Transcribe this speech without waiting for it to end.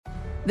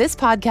This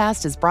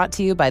podcast is brought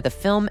to you by the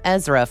film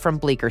Ezra from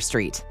Bleecker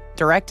Street,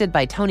 directed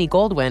by Tony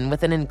Goldwyn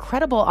with an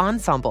incredible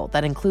ensemble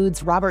that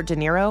includes Robert De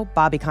Niro,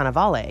 Bobby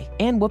Cannavale,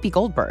 and Whoopi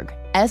Goldberg.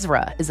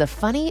 Ezra is a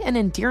funny and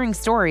endearing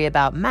story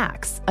about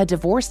Max, a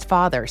divorced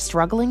father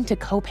struggling to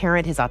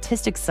co-parent his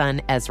autistic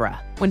son,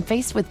 Ezra. When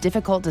faced with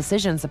difficult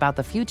decisions about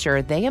the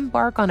future, they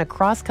embark on a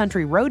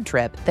cross-country road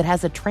trip that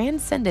has a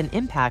transcendent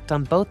impact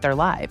on both their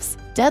lives.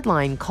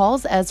 Deadline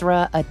calls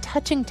Ezra a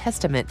touching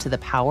testament to the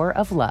power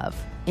of love.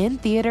 In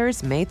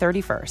theaters May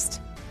 31st.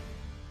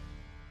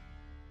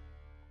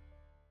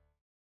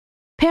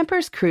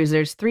 Pampers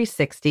Cruisers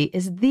 360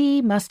 is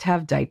the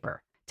must-have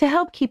diaper to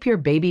help keep your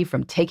baby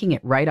from taking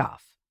it right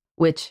off,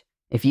 which,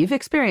 if you've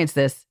experienced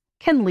this,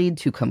 can lead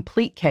to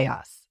complete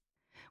chaos.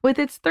 With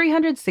its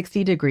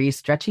 360-degree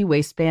stretchy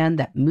waistband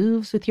that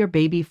moves with your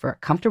baby for a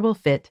comfortable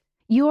fit,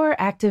 your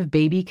active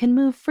baby can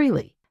move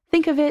freely.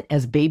 Think of it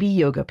as baby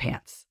yoga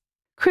pants.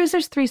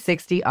 Cruisers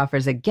 360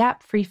 offers a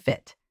gap-free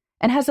fit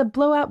and has a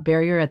blowout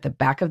barrier at the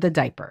back of the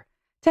diaper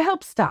to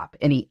help stop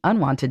any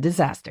unwanted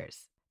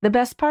disasters. The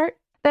best part?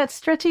 That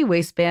stretchy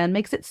waistband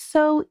makes it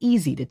so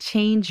easy to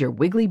change your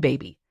wiggly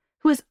baby,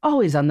 who is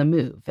always on the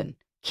move and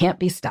can't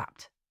be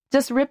stopped.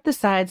 Just rip the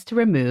sides to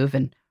remove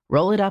and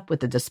roll it up with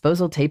the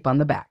disposal tape on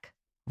the back.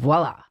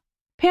 Voila!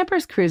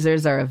 Pampers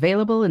Cruisers are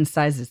available in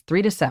sizes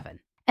 3 to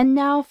 7 and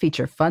now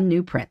feature fun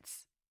new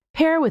prints.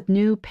 Pair with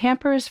new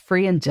Pampers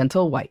Free and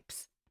Gentle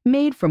wipes,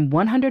 made from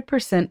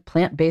 100%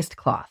 plant-based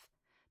cloth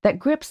that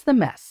grips the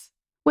mess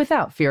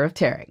without fear of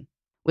tearing.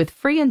 With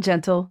Free and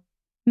Gentle,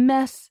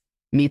 mess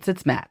meets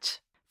its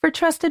match. For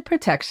trusted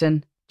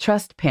protection,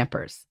 trust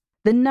Pampers,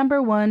 the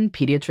 #1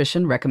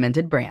 pediatrician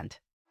recommended brand.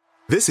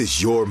 This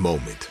is your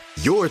moment,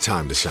 your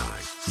time to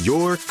shine,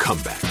 your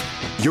comeback.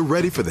 You're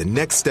ready for the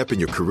next step in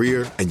your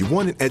career, and you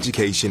want an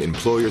education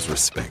employers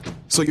respect.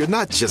 So you're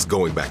not just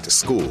going back to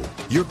school,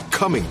 you're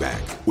coming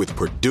back with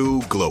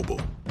Purdue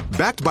Global.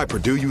 Backed by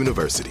Purdue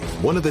University,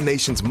 one of the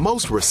nation's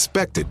most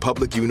respected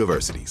public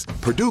universities,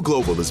 Purdue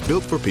Global is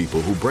built for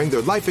people who bring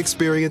their life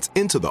experience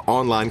into the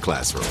online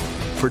classroom.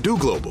 Purdue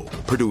Global,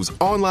 Purdue's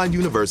online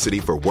university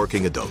for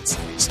working adults.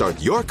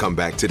 Start your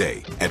comeback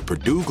today at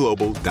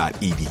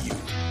purdueglobal.edu.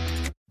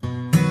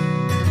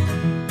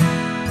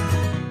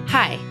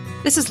 Hi,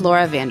 this is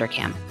Laura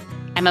Vanderkam.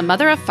 I'm a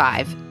mother of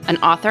 5, an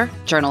author,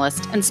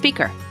 journalist, and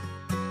speaker.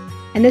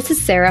 And this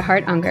is Sarah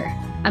Hart-Unger.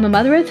 I'm a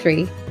mother of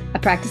 3, a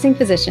practicing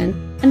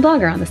physician, and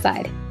blogger on the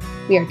side.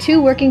 We are 2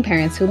 working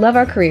parents who love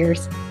our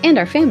careers and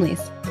our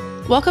families.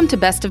 Welcome to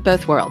Best of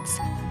Both Worlds.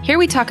 Here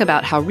we talk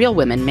about how real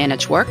women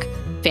manage work,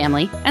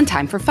 family, and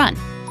time for fun.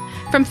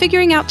 From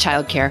figuring out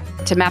childcare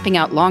to mapping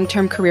out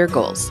long-term career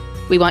goals,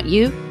 we want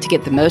you to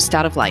get the most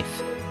out of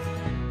life.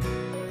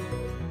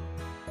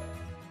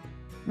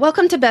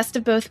 Welcome to Best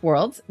of Both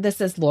Worlds. This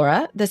is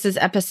Laura. This is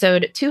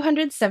episode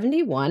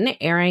 271,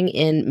 airing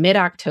in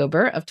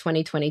mid-October of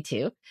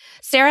 2022.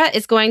 Sarah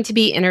is going to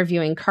be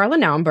interviewing Carla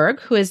Naumburg,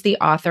 who is the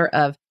author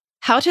of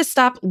How to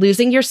Stop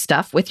Losing Your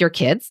Stuff with Your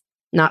Kids.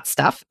 Not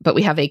stuff, but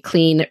we have a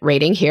clean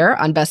rating here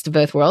on Best of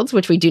Both Worlds,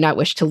 which we do not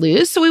wish to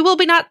lose. So we will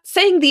be not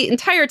saying the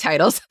entire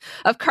titles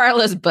of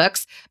Carla's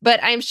books,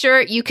 but I'm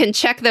sure you can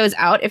check those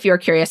out if you're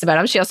curious about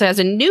them. She also has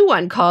a new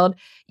one called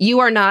You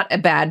Are Not a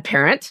Bad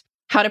Parent: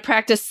 How to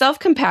Practice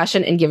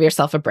Self-Compassion and Give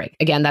Yourself a Break.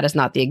 Again, that is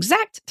not the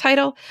exact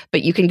title,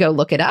 but you can go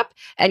look it up.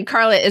 And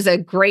Carla is a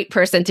great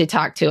person to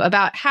talk to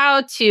about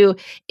how to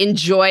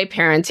enjoy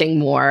parenting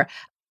more,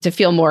 to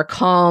feel more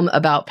calm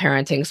about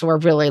parenting. So we're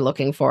really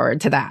looking forward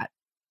to that.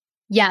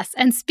 Yes.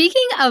 And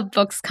speaking of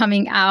books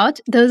coming out,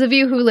 those of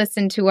you who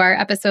listened to our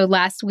episode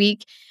last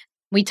week,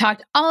 we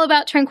talked all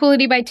about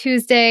Tranquility by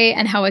Tuesday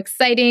and how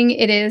exciting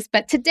it is.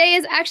 But today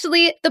is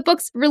actually the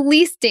book's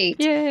release date.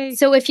 Yay.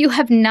 So if you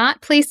have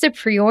not placed a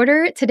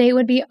pre-order, today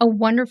would be a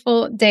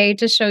wonderful day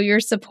to show your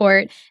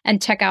support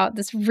and check out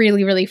this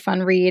really, really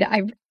fun read.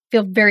 I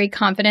feel very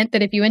confident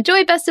that if you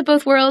enjoy Best of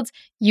Both Worlds,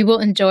 you will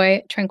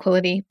enjoy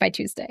Tranquility by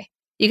Tuesday.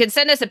 You can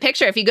send us a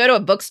picture. If you go to a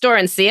bookstore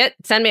and see it,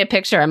 send me a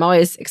picture. I'm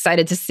always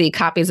excited to see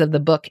copies of the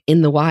book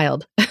in the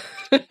wild.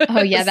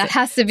 Oh, yeah, that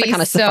has to be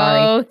kind of so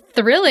safari.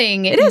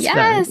 Thrilling. It is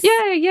yes. fun.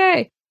 Yay,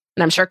 yay.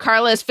 And I'm sure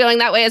Carla is feeling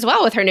that way as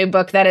well with her new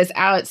book that is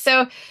out.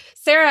 So,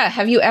 Sarah,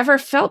 have you ever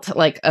felt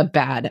like a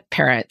bad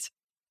parent?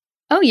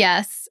 Oh,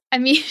 yes. I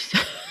mean,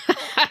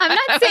 I'm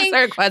not saying... What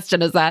sort of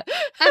question is that?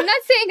 I'm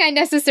not saying I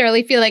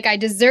necessarily feel like I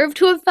deserve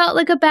to have felt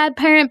like a bad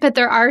parent, but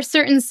there are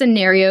certain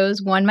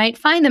scenarios one might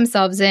find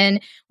themselves in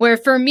where,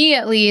 for me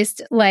at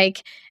least,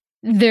 like,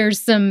 there's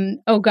some,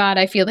 oh God,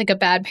 I feel like a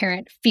bad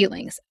parent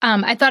feelings.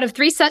 I thought of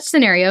 3 such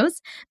scenarios.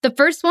 The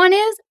first one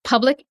is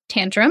public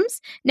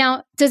tantrums.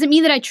 Now, does it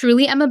mean that I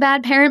truly am a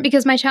bad parent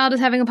because my child is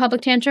having a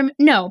public tantrum?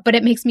 No, but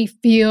it makes me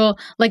feel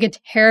like a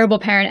terrible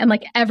parent and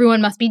like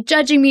everyone must be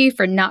judging me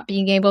for not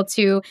being able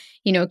to,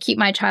 keep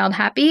my child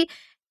happy.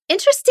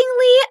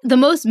 Interestingly, the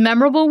most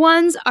memorable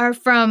ones are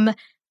from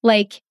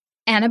like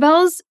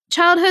Annabelle's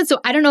childhood. So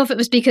I don't know if it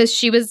was because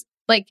she was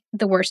like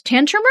the worst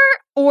tantrumer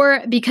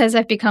or because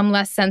I've become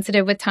less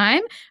sensitive with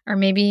time or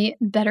maybe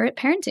better at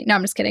parenting. No,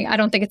 I'm just kidding. I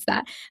don't think it's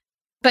that.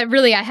 But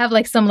really, I have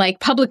like some like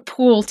public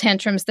pool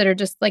tantrums that are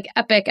just like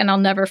epic and I'll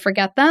never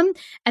forget them.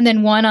 And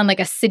then one on like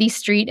a city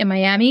street in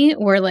Miami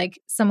where like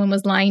someone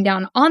was lying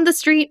down on the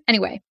street.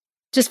 Anyway,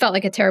 just felt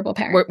like a terrible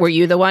parent. Were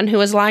you the one who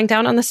was lying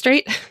down on the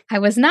street? I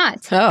was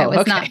not. Oh, I was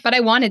okay. not, but I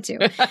wanted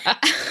to.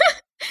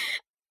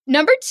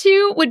 Number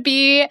 2 would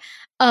be,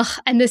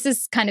 and this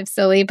is kind of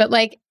silly, but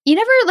like, you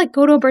never like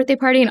go to a birthday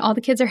party and all the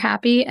kids are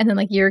happy and then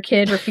like your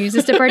kid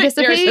refuses to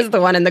participate. Yours is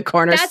the one in the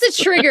corner. That's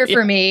a trigger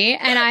for me.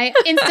 And I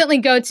instantly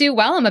go to,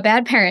 well, I'm a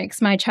bad parent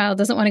because my child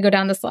doesn't want to go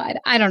down the slide.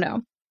 I don't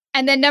know.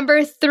 And then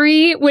number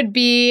 3 would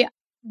be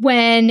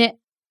when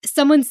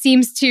someone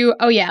seems to,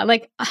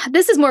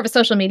 this is more of a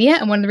social media.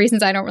 And one of the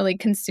reasons I don't really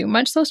consume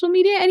much social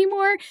media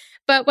anymore.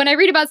 But when I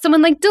read about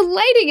someone like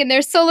delighting in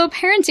their solo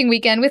parenting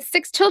weekend with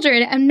 6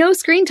 children and no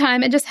screen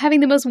time and just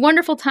having the most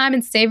wonderful time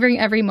and savoring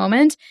every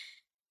moment,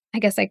 I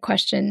guess I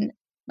question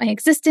my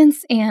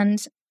existence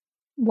and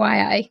why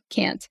I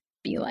can't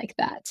be like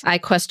that. I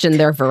question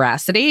their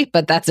veracity,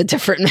 but that's a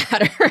different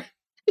matter.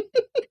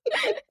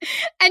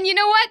 And you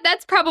know what?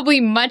 That's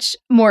probably much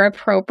more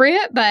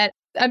appropriate, but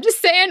I'm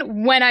just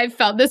saying when I've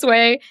felt this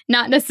way,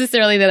 not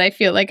necessarily that I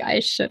feel like I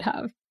should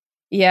have.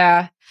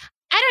 Yeah.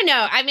 I don't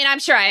know. I mean, I'm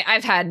sure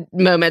I've had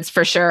moments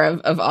for sure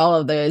of all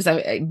of those.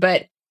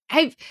 But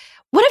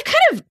what I've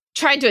kind of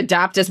tried to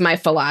adopt as my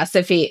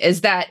philosophy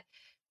is that,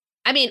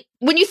 I mean,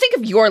 when you think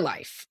of your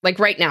life, like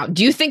right now,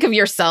 do you think of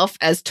yourself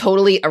as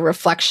totally a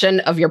reflection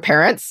of your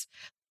parents?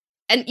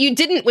 And you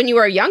didn't when you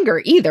were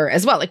younger either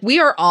as well. Like we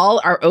are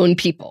all our own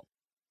people.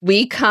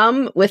 We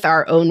come with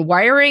our own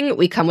wiring.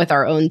 We come with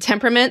our own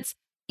temperaments.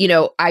 You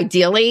know,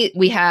 ideally,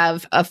 we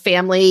have a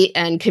family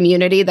and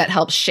community that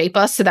helps shape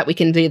us so that we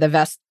can be the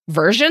best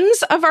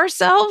versions of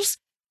ourselves,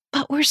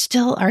 but we're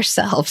still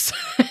ourselves.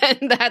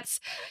 And that's,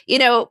 you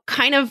know,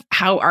 kind of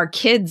how our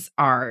kids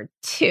are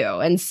too.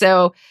 And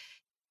so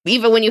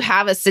even when you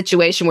have a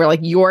situation where like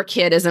your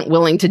kid isn't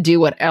willing to do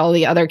what all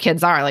the other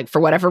kids are, like for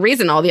whatever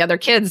reason, all the other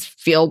kids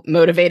feel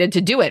motivated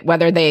to do it,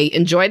 whether they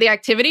enjoy the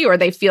activity or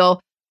they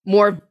feel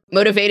more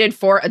motivated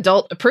for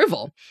adult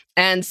approval.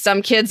 And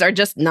some kids are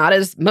just not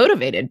as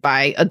motivated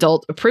by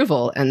adult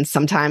approval. And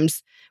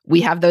sometimes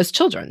we have those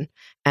children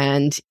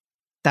and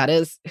that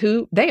is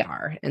who they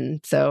are. And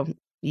so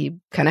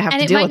you kind of have to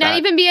deal with that. And it might not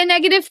even be a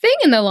negative thing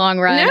in the long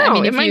run. No, I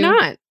mean, it might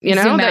not. You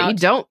know, that out. you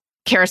don't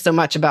care so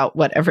much about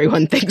what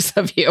everyone thinks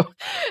of you.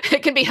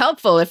 It can be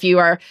helpful if you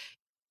are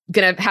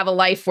going to have a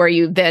life where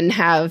you then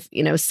have,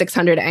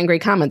 600 angry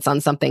comments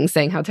on something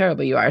saying how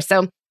terrible you are.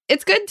 So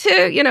it's good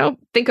to,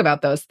 think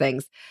about those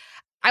things.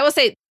 I will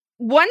say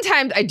one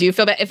time I do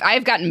feel bad if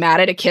I've gotten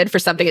mad at a kid for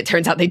something it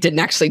turns out they didn't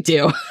actually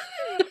do.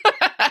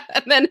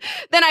 And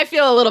then I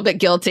feel a little bit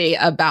guilty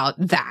about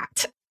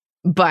that.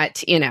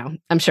 But,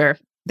 I'm sure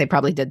they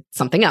probably did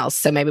something else.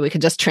 So maybe we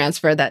could just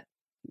transfer that,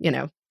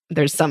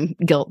 there's some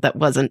guilt that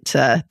wasn't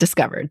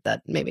discovered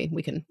that maybe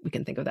we can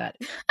think of that.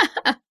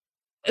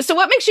 So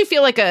what makes you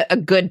feel like a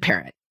good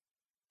parent?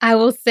 I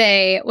will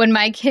say when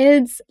my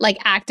kids like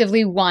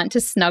actively want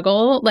to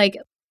snuggle, like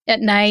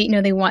at night,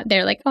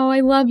 they're like, oh, I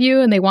love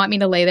you. And they want me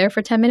to lay there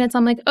for 10 minutes.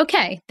 I'm like,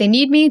 okay, they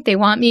need me. They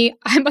want me.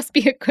 I must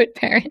be a good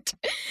parent.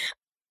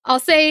 I'll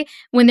say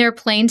when they're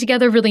playing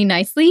together really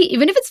nicely,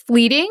 even if it's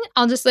fleeting,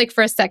 I'll just like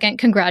for a second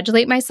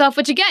congratulate myself,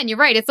 which again, you're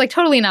right. It's like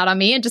totally not on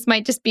me. It just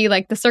might just be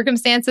like the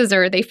circumstances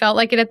or they felt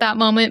like it at that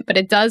moment, but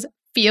it does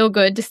feel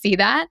good to see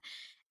that.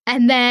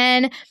 And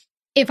then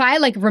if I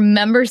like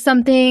remember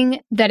something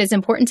that is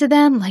important to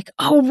them, like,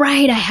 oh,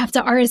 right, I have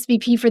to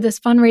RSVP for this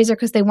fundraiser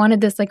because they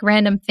wanted this like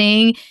random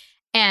thing.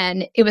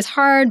 And it was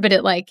hard, but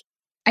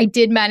I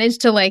did manage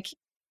to like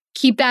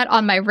keep that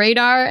on my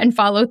radar and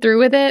follow through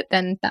with it,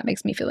 then that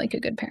makes me feel like a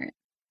good parent.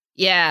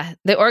 Yeah,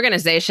 the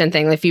organization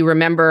thing, if you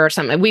remember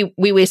something,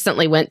 we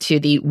recently went to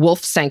the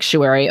Wolf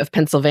Sanctuary of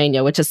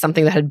Pennsylvania, which is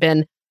something that had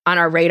been on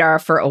our radar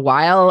for a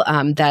while,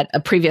 that a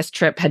previous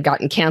trip had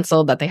gotten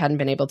canceled that they hadn't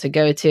been able to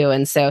go to.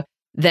 And so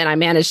then I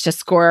managed to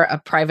score a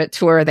private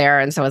tour there.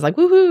 And so I was like,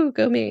 woohoo,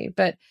 go me.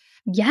 But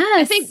yes,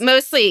 I think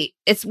mostly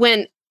it's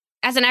when,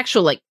 as an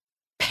actual like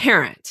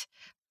parent,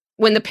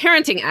 when the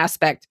parenting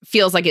aspect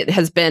feels like it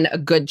has been a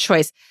good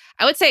choice.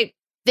 I would say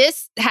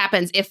this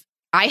happens if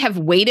I have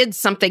waited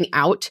something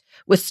out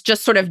with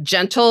just sort of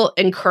gentle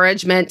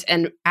encouragement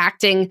and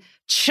acting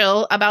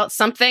chill about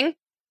something.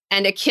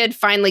 And a kid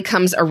finally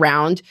comes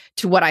around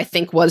to what I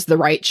think was the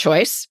right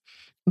choice,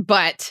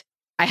 but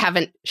I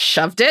haven't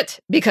shoved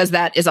it because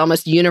that is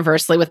almost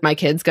universally with my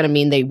kids going to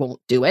mean they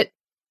won't do it.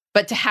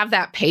 But to have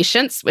that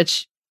patience,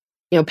 which,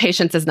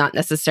 patience is not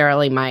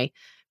necessarily my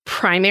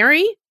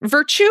primary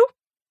virtue.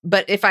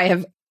 But if I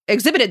have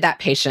exhibited that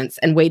patience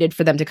and waited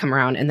for them to come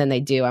around and then they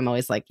do, I'm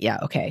always like, yeah,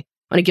 okay.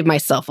 I want to give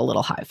myself a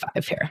little high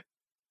five here.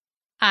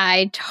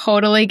 I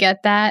totally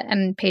get that.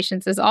 And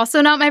patience is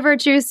also not my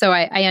virtue. So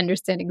I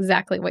understand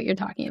exactly what you're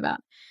talking about.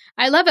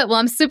 I love it. Well,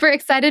 I'm super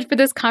excited for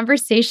this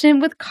conversation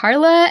with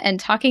Carla and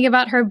talking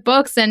about her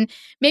books and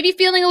maybe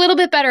feeling a little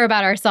bit better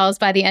about ourselves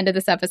by the end of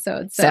this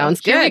episode. So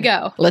sounds good. Here we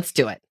go. Let's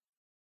do it.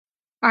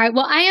 All right.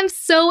 Well, I am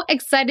so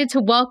excited to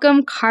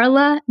welcome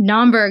Carla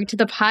Naumburg to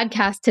the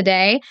podcast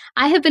today.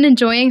 I have been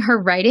enjoying her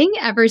writing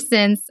ever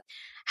since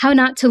How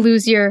Not to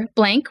Lose Your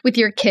Blank with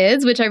Your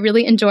Kids, which I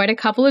really enjoyed a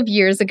couple of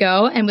years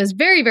ago and was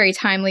very, very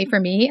timely for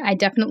me. I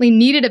definitely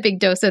needed a big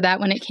dose of that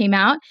when it came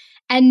out.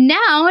 And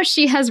now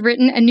she has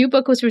written a new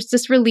book, which was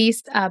just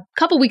released a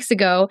couple weeks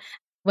ago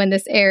when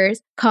this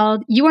airs,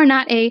 called You Are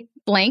Not a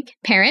Blank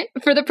Parent.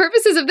 For the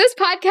purposes of this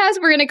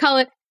podcast, we're going to call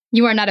it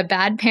You Are Not a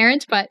Bad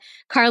Parent, but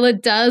Carla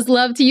does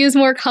love to use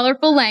more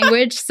colorful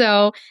language,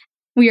 so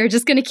we are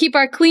just going to keep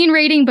our clean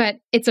rating, but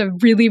it's a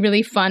really,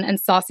 really fun and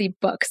saucy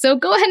book. So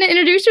go ahead and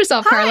introduce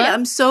yourself, Carla. Hi,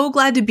 I'm so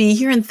glad to be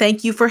here, and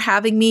thank you for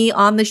having me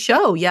on the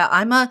show. Yeah,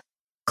 I'm a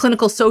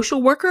clinical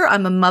social worker.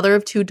 I'm a mother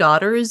of 2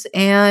 daughters,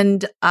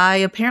 and I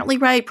apparently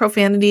write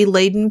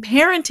profanity-laden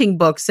parenting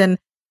books. And,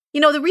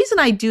 the reason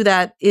I do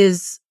that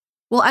is,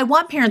 well, I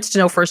want parents to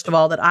know, first of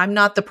all, that I'm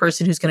not the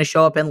person who's going to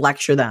show up and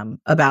lecture them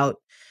about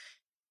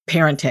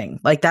parenting.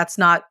 Like, that's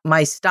not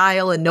my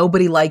style, and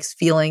nobody likes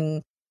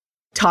feeling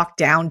talked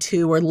down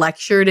to or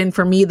lectured. And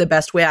for me, the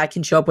best way I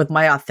can show up with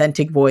my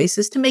authentic voice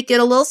is to make it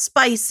a little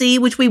spicy,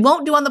 which we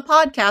won't do on the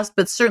podcast,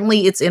 but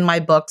certainly it's in my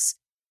books.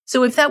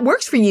 So if that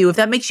works for you, if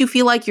that makes you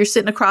feel like you're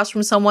sitting across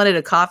from someone at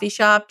a coffee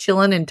shop,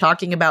 chilling and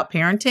talking about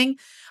parenting,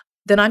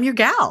 then I'm your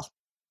gal.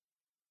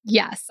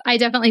 Yes, I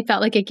definitely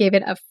felt like it gave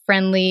it a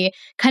friendly,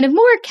 kind of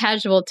more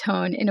casual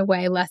tone in a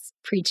way, less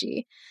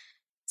preachy.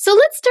 So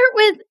let's start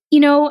with,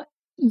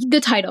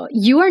 the title,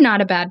 You Are Not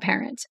a Bad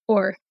Parent,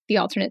 or the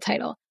alternate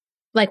title.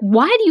 Like,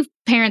 why do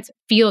parents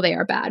feel they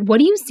are bad? What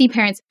do you see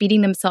parents beating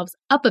themselves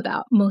up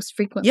about most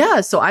frequently? Yeah,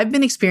 so I've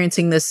been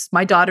experiencing this.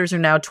 My daughters are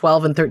now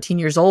 12 and 13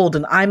 years old,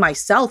 and I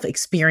myself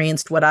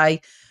experienced what I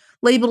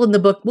labeled in the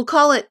book. We'll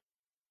call it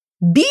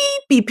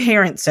baby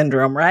parent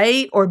syndrome,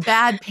 right? Or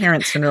bad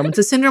parent syndrome. It's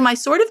a syndrome I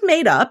sort of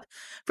made up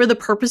for the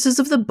purposes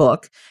of the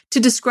book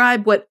to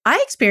describe what I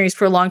experienced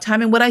for a long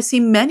time and what I see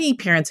many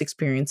parents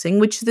experiencing,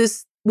 which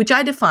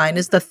I define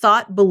as the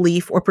thought,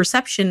 belief, or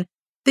perception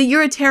that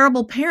you're a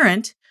terrible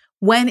parent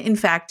when in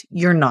fact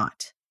you're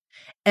not.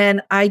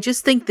 And I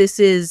just think this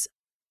is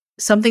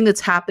something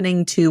that's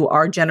happening to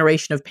our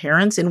generation of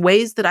parents in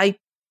ways that I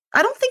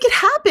don't think it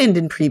happened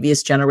in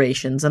previous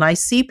generations. And I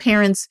see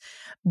parents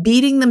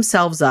beating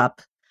themselves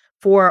up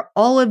for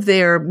all of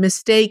their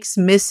mistakes,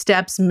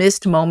 missteps,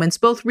 missed moments,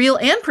 both real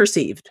and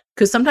perceived.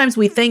 Because sometimes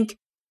we think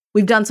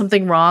we've done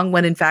something wrong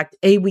when in fact,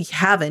 A, we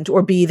haven't,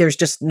 or B, there's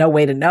just no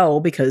way to know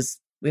because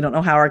we don't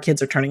know how our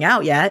kids are turning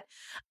out yet.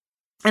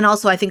 And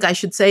also, I think I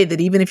should say that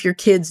even if your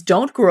kids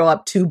don't grow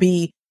up to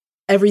be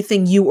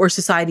everything you or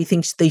society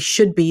thinks they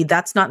should be,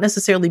 that's not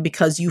necessarily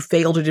because you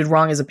failed or did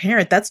wrong as a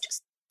parent. That's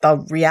just the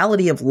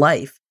reality of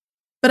life.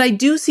 But I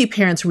do see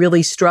parents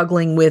really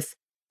struggling with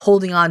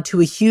holding on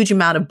to a huge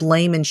amount of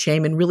blame and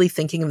shame and really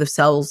thinking of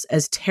themselves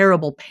as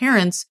terrible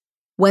parents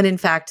when in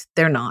fact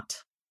they're not.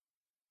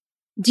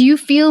 Do you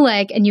feel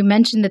like, and you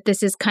mentioned that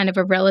this is kind of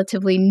a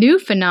relatively new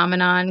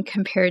phenomenon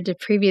compared to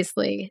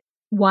previously,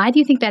 why do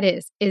you think that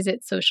is? Is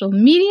it social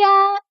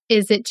media?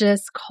 Is it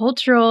just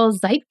cultural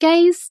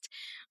zeitgeist?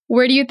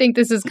 Where do you think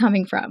this is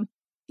coming from?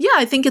 Yeah,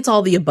 I think it's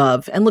all the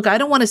above. And look, I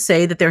don't want to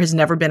say that there has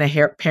never been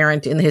a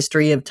parent in the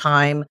history of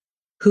time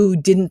who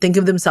didn't think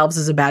of themselves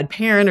as a bad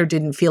parent or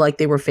didn't feel like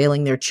they were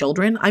failing their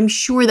children. I'm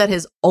sure that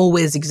has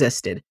always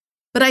existed.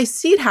 But I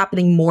see it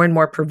happening more and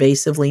more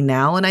pervasively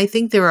now. And I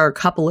think there are a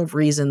couple of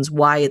reasons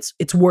why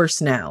it's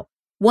worse now.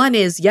 One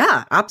is,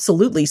 yeah,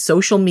 absolutely,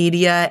 social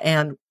media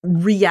and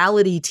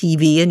reality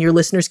TV, and your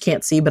listeners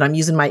can't see, but I'm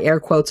using my air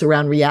quotes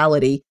around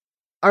reality,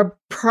 are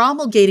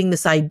promulgating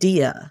this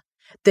idea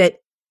that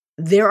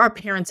there are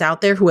parents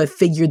out there who have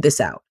figured this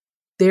out.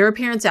 There are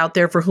parents out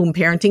there for whom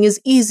parenting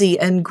is easy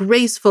and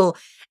graceful,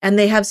 and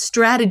they have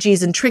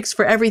strategies and tricks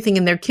for everything,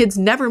 and their kids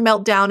never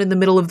melt down in the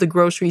middle of the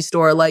grocery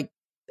store.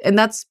 And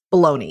that's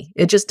baloney.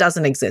 It just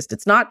doesn't exist.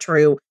 It's not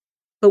true.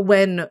 But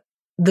when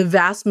the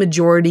vast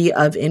majority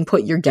of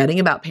input you're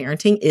getting about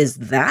parenting is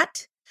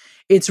that,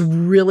 it's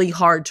really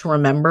hard to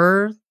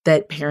remember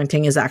that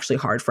parenting is actually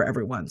hard for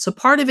everyone. So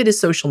part of it is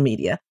social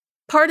media.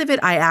 Part of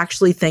it, I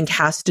actually think,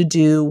 has to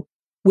do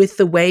with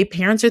the way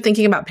parents are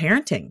thinking about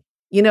parenting.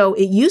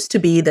 It used to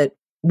be that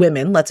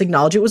women, let's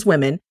acknowledge it was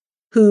women,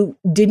 who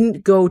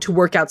didn't go to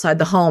work outside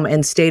the home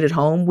and stayed at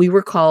home. What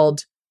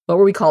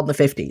were we called in the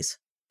 50s?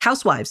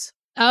 Housewives.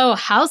 Oh,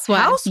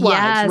 housewives. Housewives,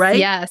 yes, right?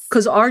 Yes.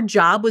 Because our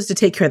job was to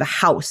take care of the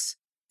house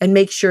and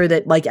make sure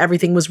that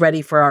everything was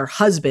ready for our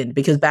husband,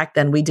 because back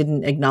then we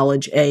didn't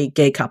acknowledge A,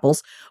 gay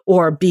couples,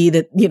 or B,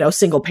 that,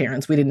 single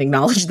parents, we didn't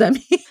acknowledge them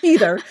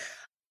either.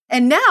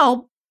 And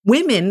now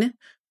women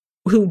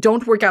who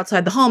don't work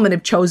outside the home and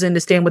have chosen to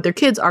stand with their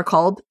kids are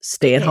called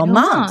stay-at-home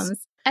moms.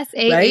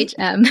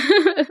 SAHM.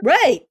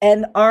 Right.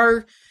 And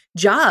our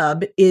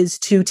job is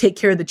to take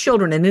care of the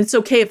children. And it's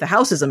okay if the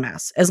house is a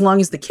mess, as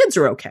long as the kids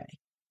are okay.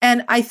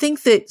 And I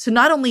think that, so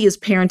not only is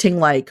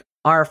parenting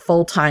our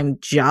full-time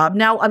job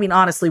now, I mean,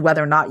 honestly,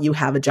 whether or not you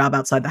have a job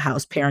outside the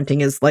house,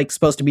 parenting is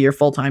supposed to be your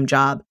full-time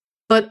job.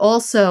 But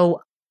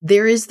also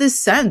there is this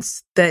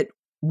sense that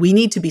we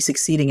need to be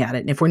succeeding at it.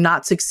 And if we're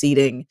not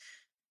succeeding,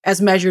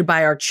 as measured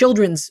by our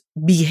children's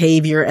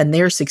behavior and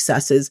their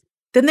successes,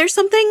 then there's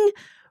something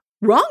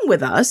wrong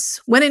with us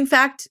when in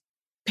fact,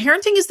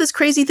 parenting is this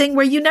crazy thing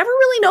where you never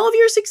really know if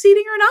you're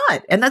succeeding or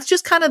not. And that's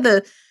just kind of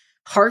the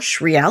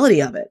harsh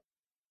reality of it.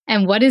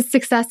 And what is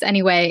success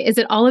anyway? Is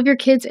it all of your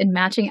kids in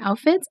matching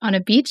outfits on a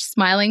beach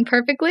smiling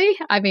perfectly?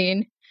 I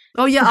mean...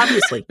 Oh, yeah,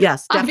 obviously.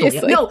 Yes, definitely.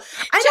 Obviously. No,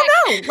 I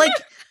don't know. Like,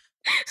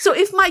 so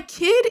if my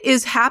kid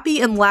is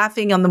happy and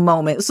laughing on the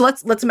moment, so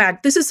let's imagine,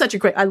 this is such a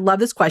great, I love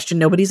this question.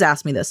 Nobody's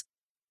asked me this.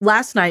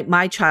 Last night,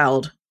 my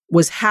child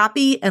was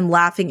happy and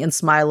laughing and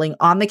smiling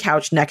on the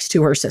couch next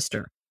to her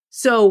sister.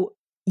 So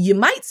you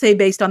might say,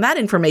 based on that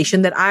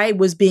information, that I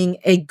was being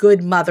a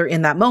good mother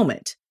in that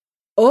moment.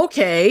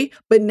 Okay,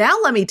 but now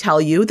let me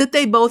tell you that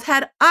they both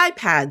had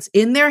iPads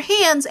in their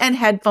hands and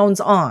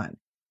headphones on.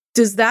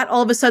 Does that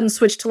all of a sudden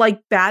switch to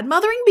like bad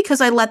mothering because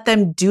I let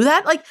them do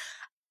that? Like,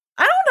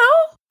 I don't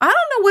know. I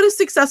don't know what a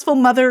successful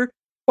mother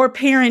or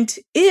parent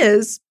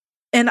is.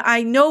 And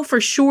I know for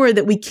sure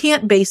that we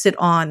can't base it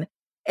on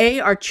A,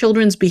 our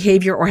children's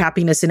behavior or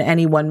happiness in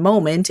any one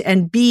moment,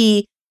 and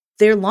B,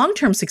 their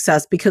long-term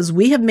success, because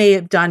we may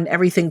have done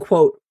everything,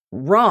 quote,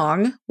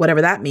 wrong,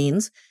 whatever that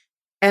means,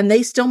 and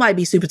they still might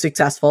be super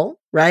successful,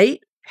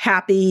 right?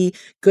 Happy,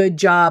 good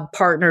job,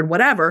 partnered,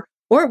 whatever.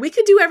 Or we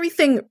could do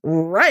everything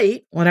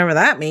right, whatever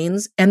that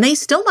means, and they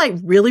still might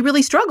really,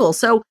 really struggle.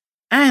 So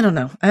I don't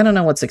know. I don't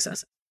know what success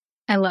is.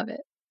 I love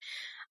it.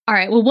 All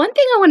right. Well, one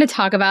thing I want to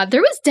talk about,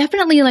 there was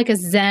definitely like a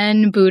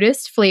Zen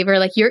Buddhist flavor.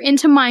 Like you're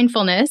into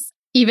mindfulness,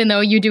 even though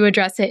you do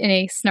address it in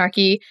a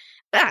snarky,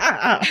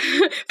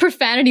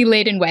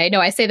 profanity-laden way. No,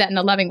 I say that in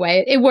a loving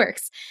way. It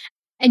works.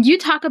 And you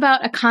talk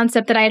about a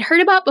concept that I had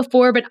heard about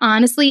before, but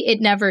honestly, it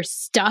never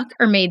stuck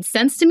or made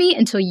sense to me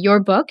until your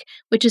book,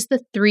 which is the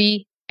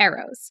 3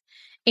 arrows.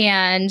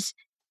 And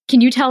can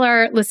you tell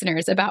our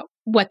listeners about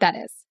what that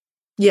is?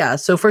 Yeah.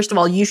 So first of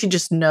all, you should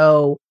just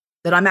know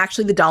that I'm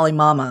actually the Dalai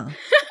Mama.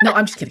 No,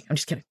 I'm just kidding. I'm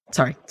just kidding.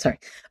 Sorry.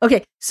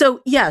 Okay.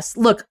 So yes,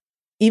 look,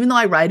 even though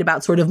I write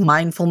about sort of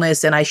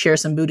mindfulness and I share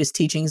some Buddhist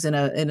teachings in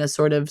a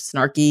sort of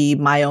snarky,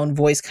 my own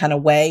voice kind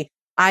of way,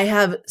 I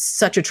have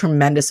such a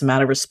tremendous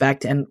amount of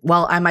respect. And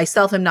while I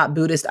myself am not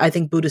Buddhist, I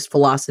think Buddhist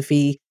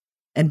philosophy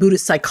and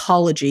Buddhist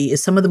psychology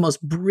is some of the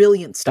most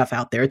brilliant stuff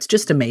out there. It's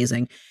just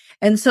amazing.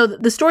 And so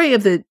it's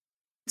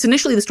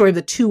initially the story of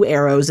the 2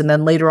 arrows, and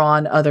then later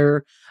on,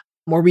 other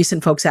more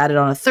recent folks added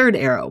on a 3rd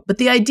arrow. But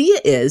the idea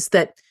is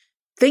that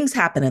things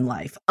happen in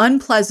life.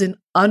 Unpleasant,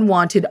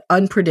 unwanted,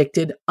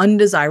 unpredicted,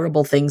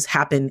 undesirable things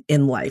happen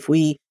in life.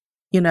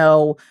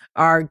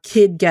 Our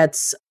kid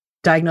gets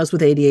diagnosed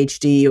with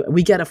ADHD,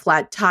 we get a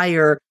flat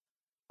tire,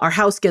 our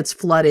house gets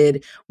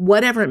flooded,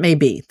 whatever it may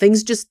be.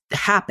 Things just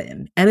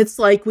happen. And it's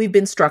like we've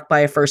been struck by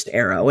a first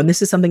arrow. And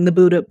this is something the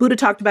Buddha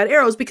talked about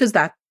arrows because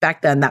that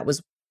back then that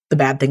was the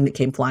bad thing that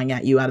came flying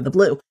at you out of the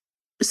blue.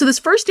 So this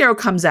first arrow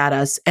comes at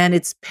us and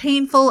it's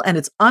painful and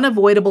it's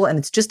unavoidable and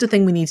it's just a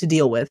thing we need to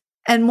deal with.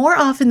 And more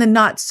often than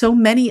not, so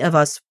many of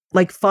us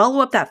like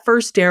follow up that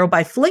first arrow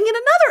by flinging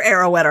another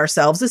arrow at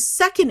ourselves, a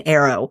second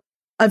arrow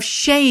of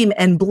shame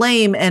and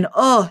blame. And,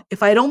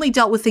 if I had only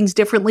dealt with things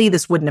differently,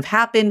 this wouldn't have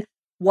happened.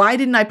 Why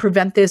didn't I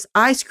prevent this?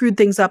 I screwed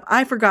things up.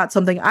 I forgot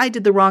something. I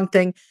did the wrong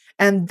thing.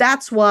 And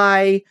that's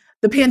why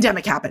the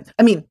pandemic happened.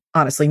 I mean,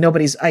 honestly,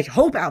 nobody's, I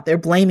hope, out there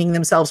blaming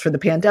themselves for the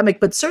pandemic,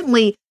 but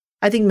certainly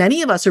I think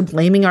many of us are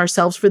blaming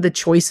ourselves for the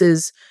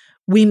choices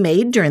we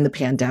made during the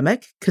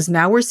pandemic, because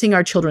now we're seeing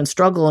our children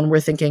struggle and we're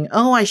thinking,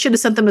 I should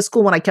have sent them to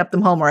school when I kept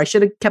them home, or I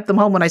should have kept them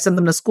home when I sent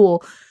them to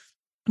school.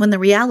 When the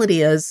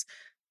reality is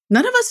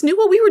none of us knew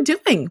what we were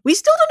doing. We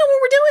still don't know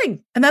what we're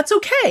doing, and that's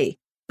okay.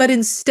 But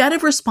instead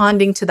of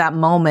responding to that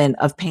moment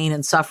of pain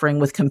and suffering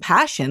with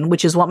compassion,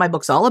 which is what my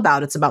book's all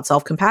about, it's about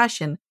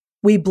self-compassion,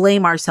 we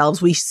blame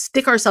ourselves. We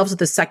stick ourselves with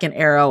the second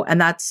arrow, and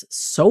that's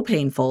so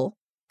painful.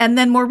 And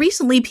then more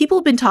recently, people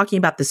have been talking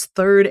about this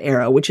 3rd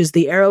arrow, which is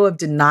the arrow of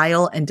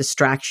denial and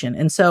distraction.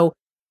 And so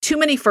too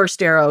many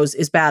first arrows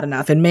is bad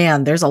enough. And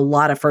man, there's a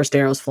lot of first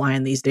arrows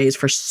flying these days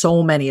for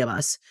so many of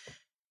us.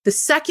 The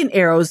second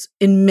arrows,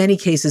 in many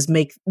cases,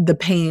 make the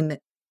pain,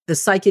 the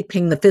psychic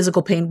pain, the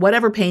physical pain,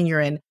 whatever pain you're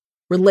in,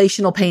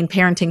 relational pain,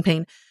 parenting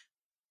pain,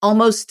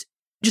 almost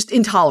just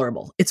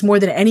intolerable. It's more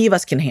than any of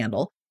us can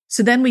handle.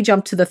 So then we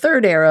jump to the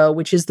 3rd arrow,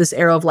 which is this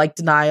arrow of like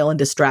denial and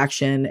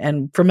distraction.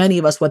 And for many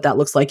of us, what that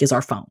looks like is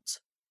our phones,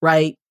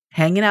 right?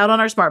 Hanging out on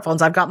our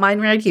smartphones. I've got mine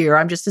right here.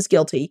 I'm just as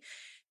guilty.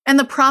 And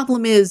the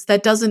problem is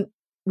that doesn't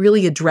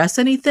really address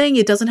anything.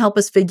 It doesn't help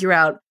us figure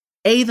out,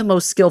 A, the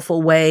most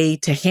skillful way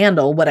to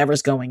handle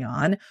whatever's going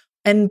on.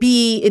 And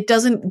B, it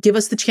doesn't give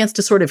us the chance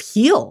to sort of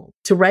heal,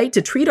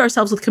 to treat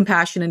ourselves with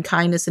compassion and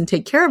kindness and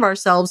take care of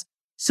ourselves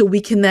so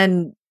we can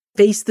then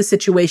face the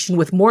situation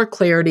with more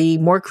clarity,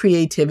 more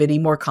creativity,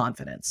 more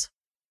confidence.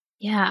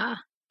 Yeah,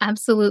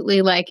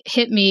 absolutely. Like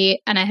hit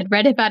me. And I had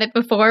read about it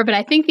before, but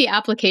I think the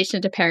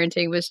application to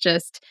parenting was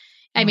just,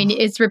 I mean,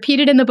 it's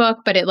repeated in the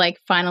book, but it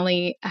like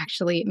finally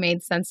actually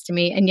made sense to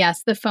me. And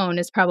yes, the phone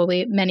is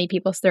probably many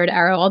people's 3rd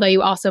arrow, although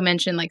you also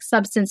mentioned like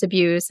substance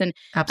abuse and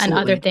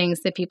other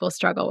things that people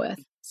struggle with.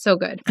 So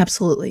good.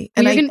 Absolutely.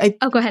 And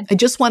go ahead. I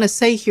just want to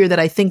say here that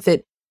I think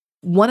that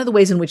one of the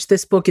ways in which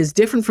this book is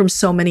different from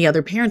so many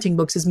other parenting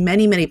books is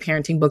many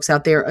parenting books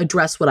out there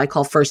address what I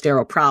call first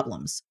arrow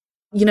problems.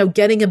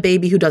 Getting a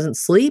baby who doesn't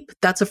sleep,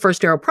 that's a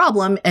first arrow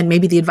problem. And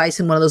maybe the advice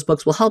in one of those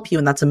books will help you.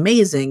 And that's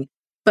amazing.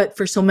 But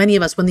for so many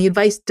of us, when the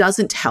advice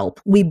doesn't help,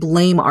 we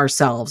blame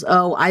ourselves.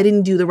 Oh, I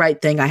didn't do the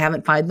right thing. I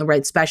haven't found the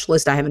right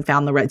specialist. I haven't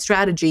found the right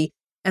strategy.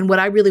 And what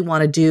I really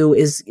want to do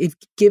is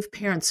give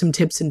parents some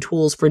tips and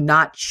tools for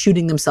not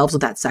shooting themselves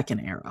with that second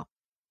arrow.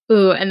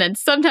 Ooh, and then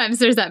sometimes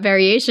there's that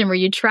variation where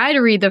you try to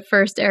read the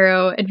first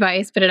arrow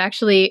advice, but it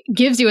actually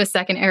gives you a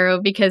second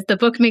arrow because the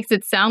book makes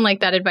it sound like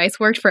that advice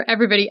worked for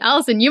everybody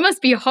else. And you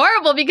must be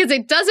horrible because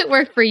it doesn't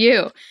work for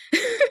you.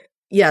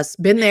 Yes,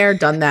 been there,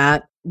 done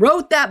that.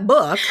 Wrote that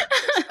book.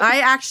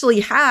 I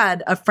actually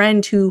had a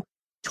friend who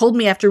told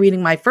me after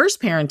reading my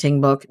first parenting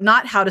book,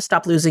 not how to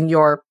stop losing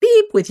your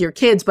beep with your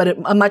kids, but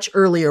a much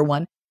earlier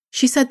one.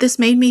 She said, this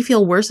made me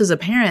feel worse as a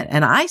parent.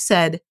 And I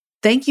said,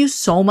 thank you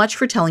so much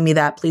for telling me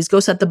that. Please go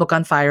set the book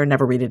on fire and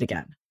never read it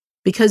again.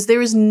 Because there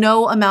is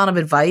no amount of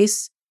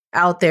advice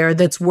out there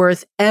that's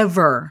worth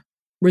ever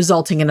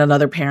resulting in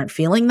another parent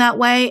feeling that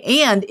way.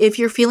 And if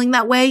you're feeling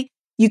that way,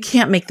 you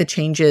can't make the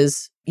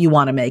changes you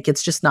want to make.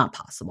 It's just not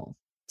possible.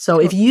 So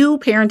if you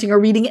parenting or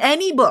reading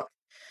any book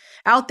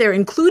out there,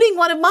 including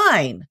one of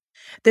mine,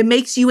 that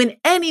makes you in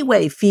any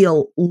way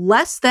feel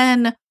less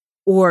than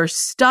or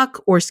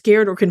stuck or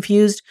scared or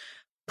confused,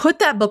 put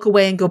that book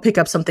away and go pick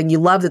up something you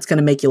love that's going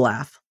to make you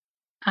laugh.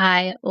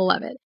 I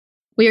love it.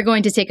 We are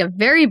going to take a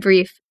very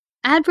brief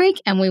ad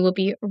break, and we will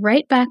be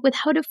right back with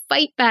how to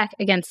fight back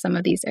against some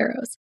of these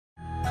arrows.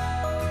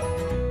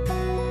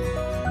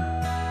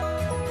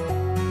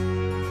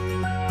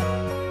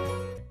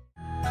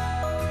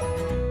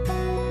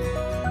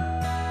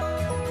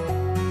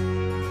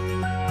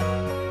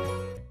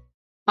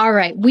 All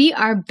right, we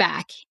are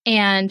back,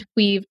 and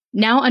we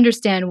now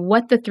understand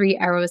what the 3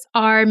 arrows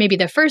are. Maybe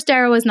the first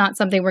arrow is not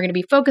something we're going to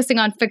be focusing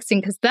on fixing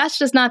because that's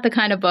just not the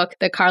kind of book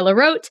that Carla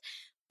wrote.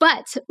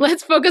 But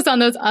let's focus on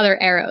those other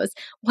arrows.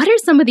 What are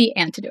some of the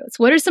antidotes?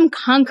 What are some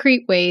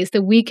concrete ways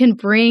that we can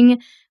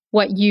bring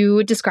what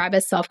you describe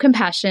as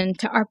self-compassion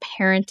to our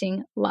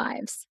parenting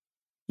lives?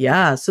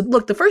 Yeah, so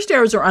look, the first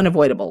arrows are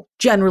unavoidable,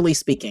 generally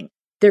speaking.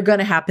 They're going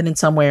to happen in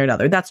some way or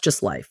another. That's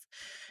just life.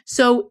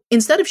 So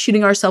instead of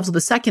shooting ourselves with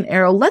a second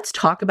arrow, let's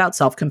talk about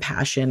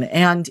self-compassion.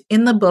 And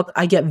in the book,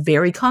 I get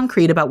very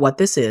concrete about what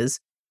this is.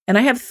 And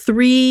I have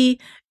 3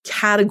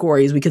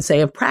 categories, we could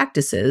say, of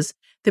practices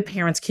that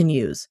parents can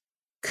use: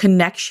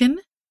 connection,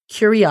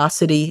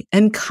 curiosity,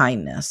 and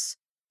kindness.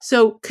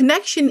 So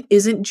connection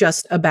isn't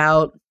just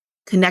about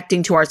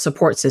connecting to our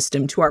support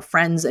system, to our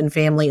friends and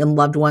family and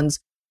loved ones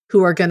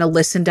who are going to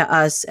listen to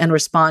us and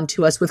respond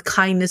to us with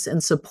kindness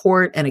and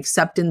support and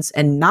acceptance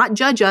and not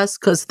judge us,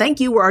 because thank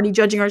you, we're already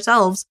judging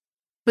ourselves.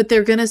 But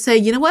they're going to say,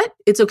 you know what?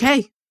 It's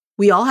okay.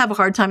 We all have a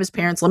hard time as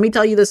parents. Let me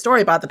tell you the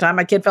story about the time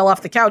my kid fell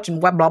off the couch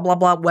and blah, blah, blah,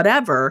 blah,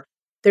 whatever.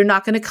 They're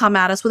not going to come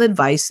at us with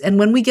advice. And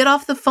when we get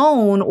off the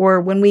phone or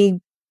when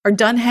we are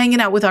done hanging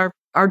out with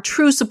our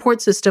true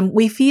support system,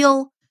 we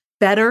feel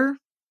better.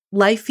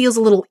 Life feels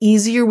a little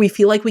easier. We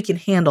feel like we can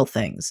handle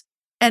things.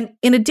 And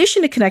in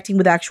addition to connecting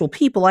with actual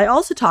people, I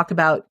also talk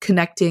about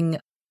connecting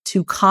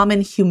to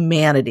common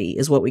humanity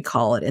is what we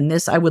call it. And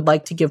this, I would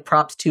like to give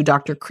props to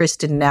Dr.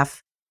 Kristen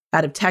Neff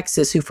out of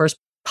Texas, who first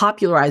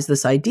popularized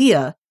this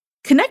idea.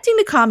 Connecting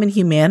to common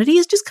humanity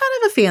is just kind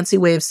of a fancy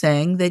way of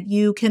saying that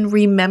you can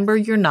remember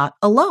you're not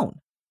alone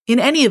in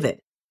any of it.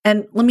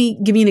 And let me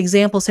give you an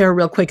example, Sarah,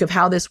 real quick of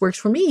how this works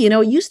for me.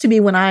 It used to be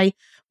when I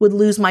would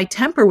lose my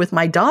temper with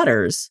my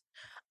daughters,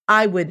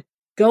 I would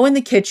go in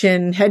the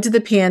kitchen, head to the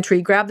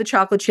pantry, grab the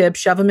chocolate chips,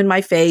 shove them in my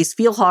face,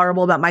 feel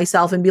horrible about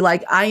myself and be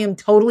like, I am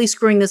totally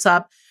screwing this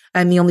up.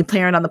 I'm the only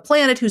parent on the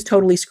planet who's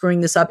totally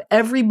screwing this up.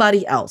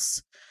 Everybody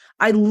else.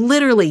 I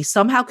literally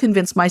somehow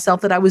convinced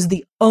myself that I was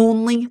the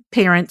only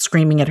parent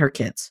screaming at her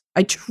kids.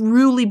 I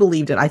truly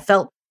believed it. I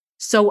felt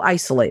so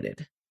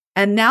isolated.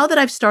 And now that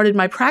I've started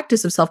my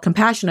practice of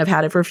self-compassion, I've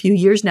had it for a few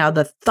years now,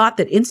 the thought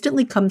that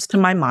instantly comes to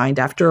my mind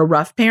after a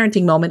rough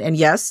parenting moment, and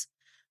yes,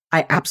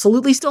 I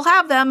absolutely still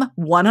have them,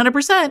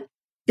 100%,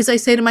 is I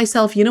say to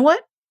myself, you know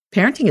what?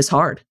 Parenting is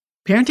hard.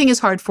 Parenting is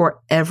hard for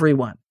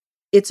everyone.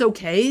 It's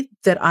okay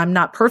that I'm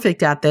not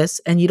perfect at this,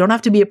 and you don't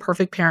have to be a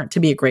perfect parent to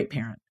be a great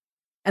parent.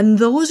 And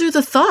those are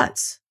the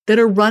thoughts that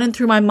are running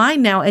through my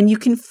mind now, and you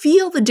can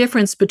feel the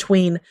difference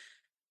between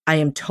I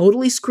am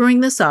totally screwing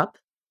this up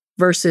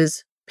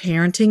versus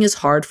parenting is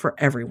hard for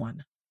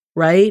everyone,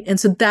 right? And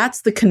so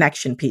that's the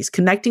connection piece,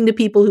 connecting to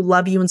people who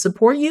love you and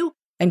support you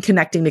and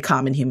connecting to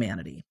common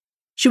humanity.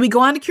 Should we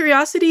go on to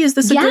curiosity? Is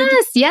this a good?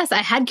 Yes. I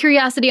had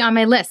curiosity on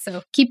my list,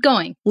 so keep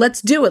going.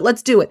 Let's do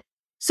it.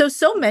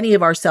 So many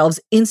of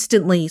us,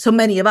 instantly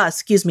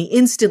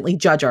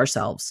judge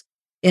ourselves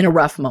in a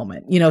rough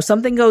moment.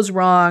 Something goes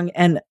wrong,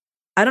 and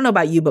I don't know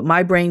about you, but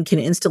my brain can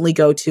instantly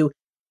go to,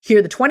 here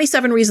are the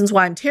 27 reasons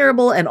why I'm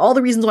terrible and all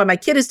the reasons why my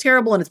kid is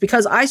terrible, and it's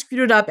because I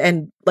screwed it up,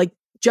 and like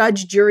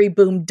judge, jury,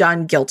 boom,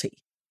 done, guilty.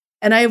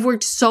 And I have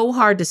worked so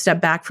hard to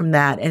step back from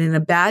that. And in a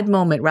bad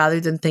moment,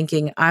 rather than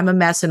thinking I'm a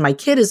mess and my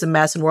kid is a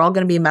mess and we're all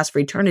going to be a mess for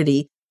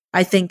eternity,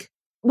 I think,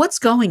 what's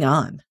going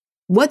on?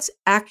 What's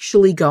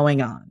actually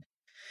going on?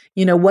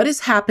 What is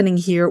happening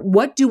here?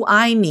 What do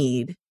I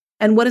need?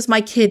 And what does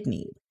my kid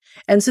need?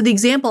 And so the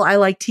example I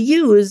like to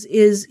use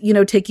is,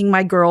 taking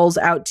my girls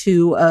out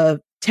to a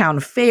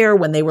town fair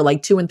when they were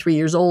like 2 and 3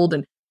 years old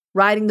and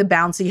riding the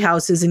bouncy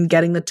houses and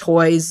getting the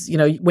toys,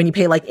 when you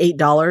pay like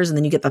 $8 and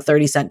then you get the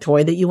 30-cent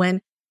toy that you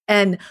win.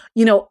 And,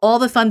 all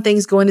the fun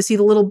things, going to see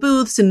the little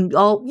booths and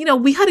all,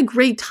 we had a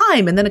great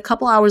time. And then a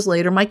couple hours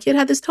later, my kid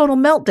had this total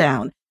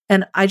meltdown.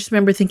 And I just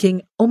remember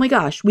thinking, oh my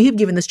gosh, we have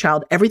given this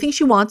child everything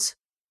she wants.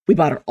 We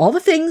bought her all the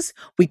things.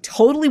 We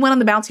totally went on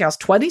the bouncy house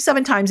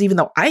 27 times, even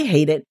though I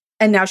hate it.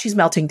 And now she's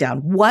melting down.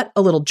 What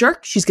a little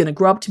jerk. She's going to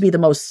grow up to be the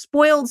most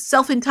spoiled,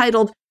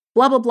 self-entitled,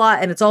 blah, blah, blah.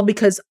 And it's all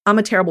because I'm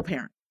a terrible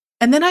parent.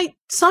 And then I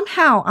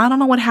don't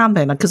know what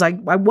happened, because I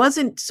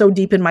wasn't so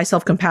deep in my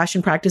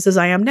self-compassion practice as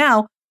I am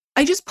now.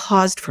 I just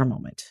paused for a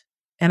moment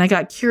and I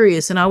got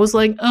curious and I was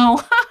like,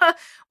 oh,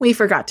 we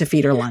forgot to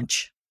feed her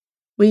lunch.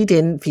 We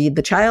didn't feed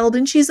the child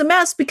and she's a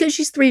mess because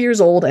she's 3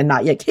 years old and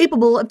not yet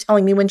capable of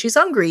telling me when she's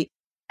hungry.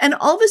 And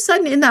all of a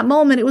sudden in that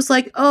moment, it was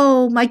like,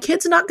 oh, my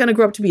kid's not going to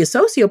grow up to be a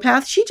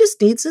sociopath. She just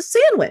needs a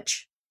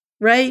sandwich,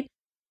 right?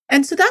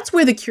 And so that's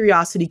where the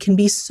curiosity can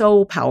be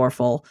so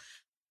powerful.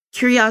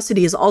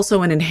 Curiosity is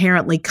also an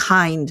inherently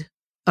kind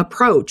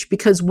approach,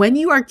 because when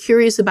you are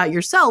curious about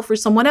yourself or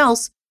someone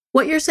else,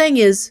 what you're saying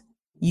is,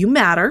 you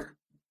matter.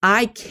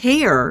 I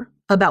care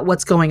about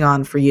what's going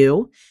on for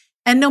you.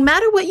 And no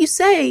matter what you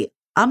say,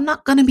 I'm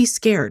not going to be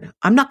scared.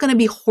 I'm not going to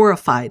be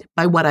horrified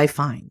by what I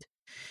find.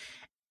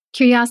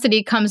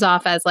 Curiosity comes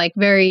off as like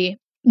very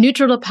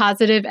neutral to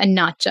positive and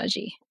not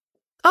judgy.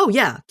 Oh,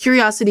 yeah.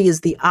 Curiosity is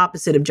the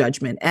opposite of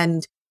judgment.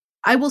 And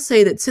I will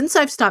say that since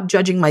I've stopped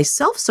judging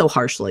myself so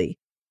harshly,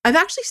 I've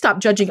actually stopped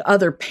judging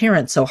other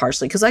parents so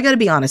harshly. Because I got to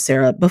be honest,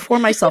 Sarah, before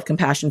my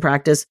self-compassion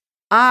practice,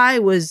 I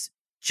was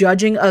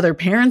judging other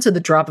parents at the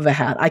drop of a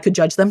hat. I could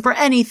judge them for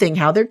anything,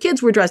 how their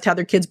kids were dressed, how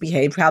their kids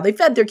behaved, how they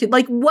fed their kid.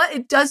 Like what?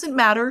 It doesn't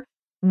matter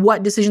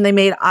what decision they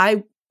made.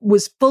 I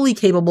was fully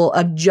capable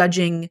of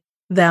judging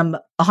them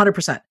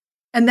 100%.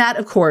 And that,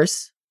 of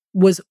course,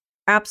 was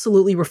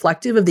absolutely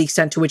reflective of the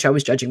extent to which I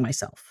was judging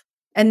myself.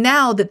 And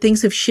now that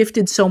things have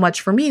shifted so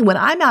much for me, when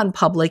I'm out in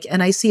public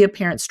and I see a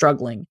parent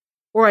struggling,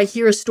 or I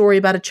hear a story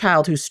about a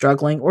child who's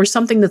struggling, or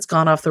something that's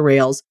gone off the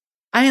rails,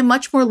 I am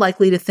much more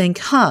likely to think,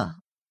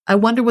 I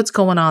wonder what's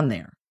going on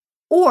there.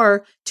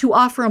 Or to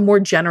offer a more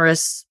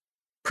generous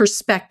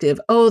perspective.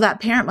 Oh, that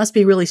parent must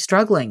be really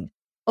struggling.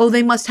 Oh,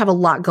 they must have a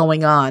lot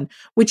going on,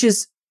 which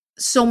is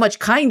so much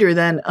kinder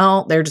than,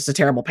 oh, they're just a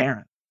terrible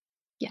parent.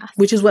 Yeah.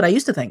 Which is what I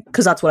used to think,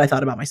 because that's what I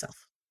thought about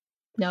myself.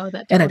 No,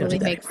 that And I totally don't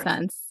do that makes anymore.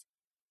 sense.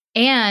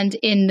 And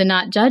in the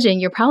not judging,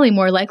 you're probably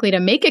more likely to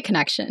make a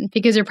connection,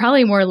 because you're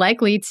probably more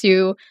likely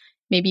to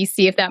maybe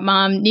see if that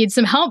mom needs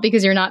some help,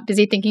 because you're not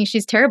busy thinking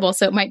she's terrible.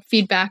 So it might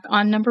feed back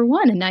on number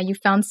one. And now you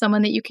found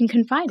someone that you can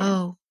confide in.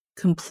 Oh,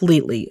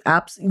 completely.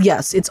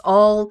 Yes, it's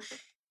all,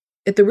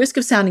 at the risk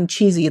of sounding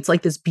cheesy, it's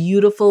like this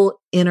beautiful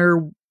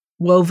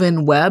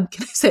interwoven web.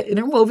 Can I say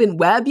interwoven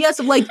web? Yes,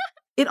 of like,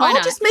 it Why all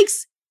not? just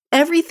makes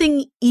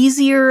everything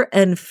easier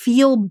and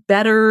feel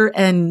better,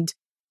 and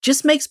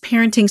just makes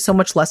parenting so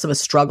much less of a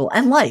struggle,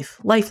 and life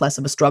less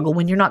of a struggle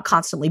when you're not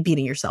constantly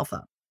beating yourself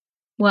up.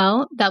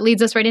 Well, that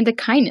leads us right into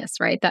kindness,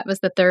 right? That was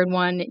the third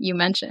one you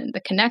mentioned.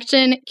 The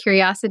connection,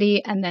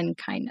 curiosity, and then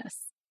kindness.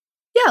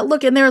 Yeah,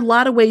 look, and there are a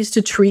lot of ways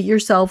to treat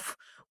yourself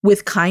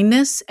with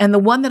kindness. And the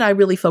one that I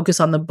really focus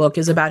on in the book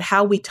is about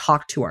how we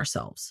talk to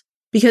ourselves.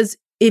 Because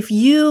if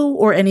you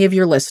or any of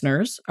your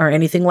listeners are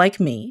anything like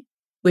me,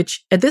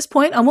 which at this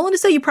point, I'm willing to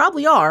say you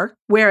probably are,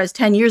 whereas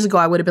 10 years ago,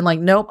 I would have been like,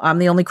 nope, I'm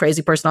the only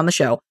crazy person on the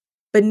show.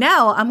 But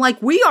now I'm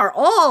like, we are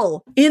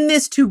all in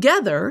this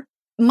together.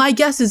 My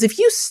guess is if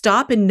you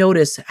stop and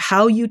notice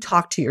how you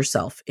talk to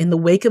yourself in the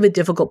wake of a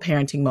difficult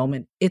parenting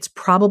moment, it's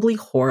probably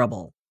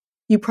horrible.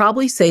 You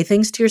probably say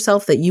things to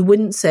yourself that you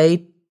wouldn't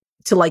say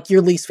to like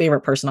your least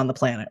favorite person on the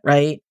planet,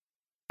 right?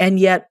 And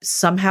yet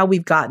somehow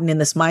we've gotten in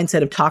this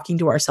mindset of talking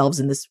to ourselves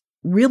in this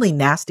really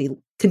nasty,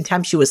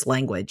 contemptuous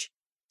language.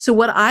 So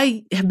what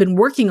I have been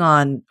working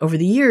on over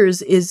the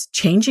years is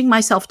changing my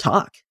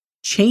self-talk,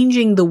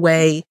 changing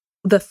the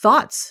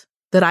thoughts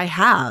that I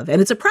have.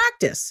 And it's a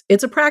practice.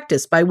 It's a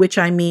practice, by which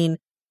I mean,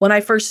 when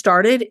I first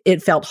started,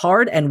 it felt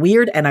hard and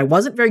weird and I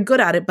wasn't very good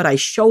at it, but I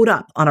showed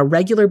up on a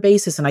regular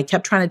basis and I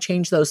kept trying to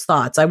change those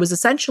thoughts. I was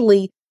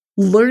essentially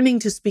learning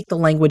to speak the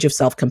language of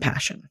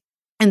self-compassion.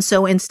 And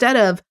so instead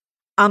of,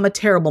 I'm a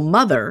terrible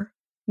mother,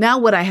 now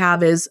what I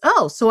have is,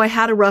 oh, so I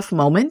had a rough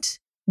moment.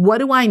 What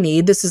do I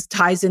need?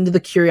 Ties into the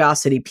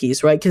curiosity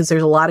piece, right? Because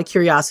there's a lot of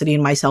curiosity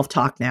in my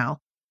self-talk now.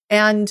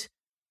 And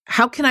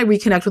how can I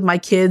reconnect with my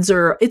kids?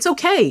 Or it's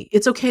okay.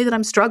 It's okay that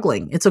I'm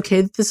struggling. It's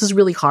okay that this is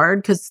really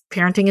hard, because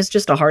parenting is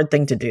just a hard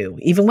thing to do,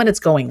 even when it's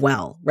going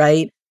well,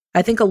 right?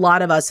 I think a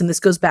lot of us, and this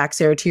goes back,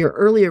 Sarah, to your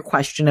earlier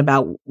question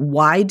about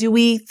why do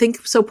we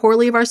think so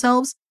poorly of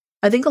ourselves?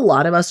 I think a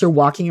lot of us are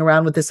walking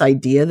around with this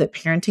idea that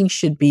parenting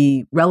should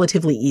be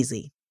relatively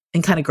easy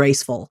and kind of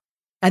graceful.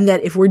 And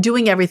that if we're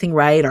doing everything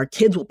right, our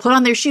kids will put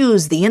on their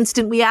shoes the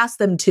instant we ask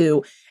them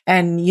to.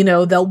 And,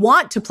 they'll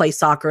want to play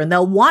soccer and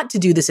they'll want to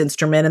do this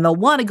instrument and they'll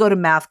want to go to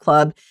math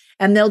club.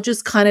 And they'll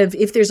just kind of,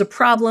 if there's a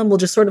problem, we'll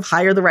just sort of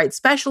hire the right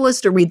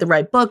specialist or read the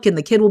right book and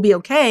the kid will be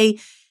okay.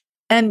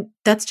 And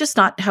that's just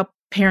not how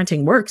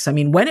parenting works. I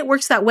mean, when it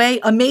works that way,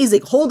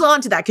 amazing. Hold on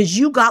to that because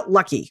you got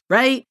lucky,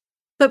 right?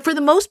 But for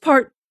the most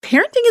part,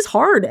 parenting is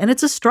hard and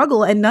it's a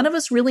struggle and none of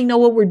us really know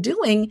what we're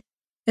doing.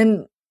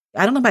 And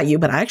I don't know about you,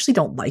 but I actually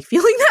don't like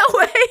feeling that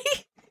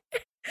way.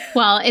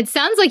 Well, it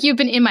sounds like you've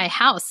been in my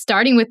house,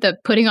 starting with the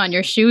putting on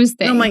your shoes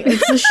thing. Oh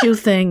it's the shoe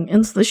thing.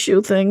 It's the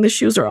shoe thing. The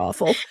shoes are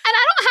awful. And I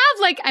don't have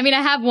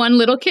I have one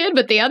little kid,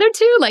 but the other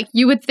two,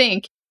 you would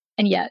think.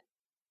 And yet,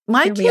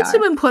 my kids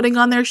have been putting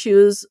on their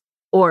shoes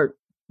or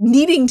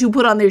needing to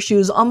put on their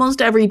shoes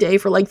almost every day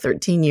for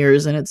 13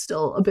 years. And it's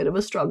still a bit of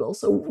a struggle.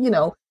 So,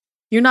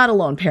 you're not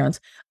alone, parents.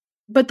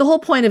 But the whole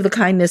point of the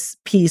kindness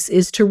piece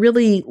is to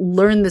really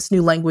learn this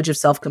new language of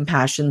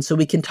self-compassion so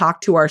we can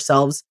talk to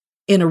ourselves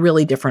in a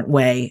really different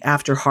way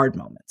after hard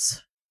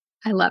moments.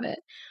 I love it.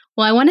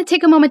 Well, I want to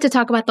take a moment to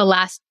talk about the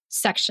last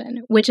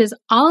section, which is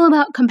all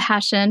about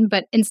compassion,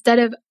 but instead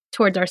of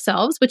towards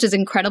ourselves, which is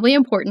incredibly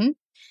important,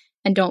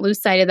 and don't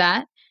lose sight of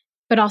that,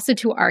 but also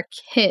to our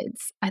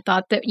kids. I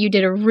thought that you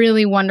did a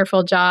really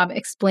wonderful job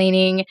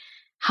explaining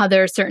how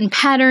there are certain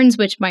patterns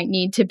which might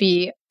need to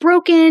be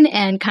broken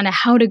and kind of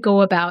how to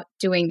go about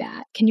doing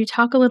that. Can you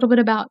talk a little bit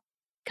about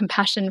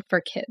compassion for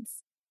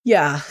kids?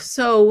 Yeah.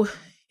 So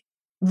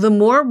the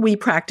more we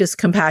practice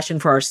compassion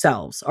for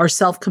ourselves, our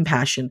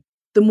self-compassion,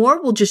 the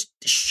more we'll just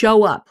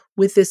show up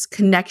with this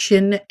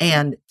connection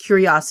and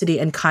curiosity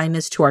and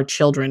kindness to our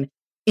children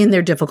in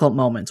their difficult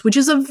moments, which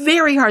is a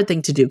very hard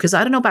thing to do. Because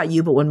I don't know about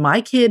you, but when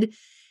my kid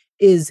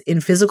is in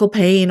physical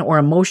pain or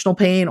emotional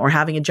pain or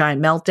having a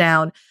giant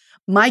meltdown,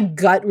 my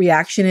gut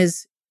reaction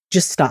is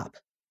just stop,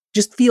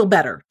 just feel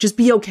better, just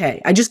be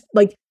okay.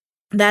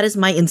 That is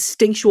my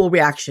instinctual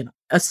reaction,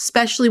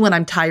 especially when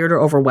I'm tired or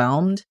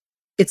overwhelmed.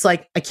 It's I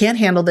can't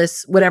handle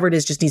this. Whatever it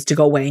is just needs to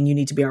go away and you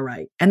need to be all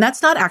right. And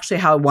that's not actually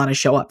how I want to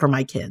show up for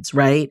my kids,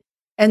 right?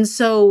 And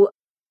so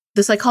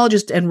the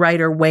psychologist and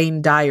writer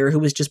Wayne Dyer, who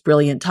was just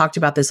brilliant, talked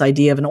about this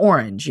idea of an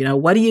orange.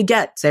 What do you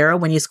get, Sarah,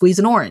 when you squeeze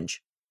an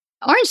orange?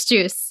 Orange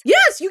juice.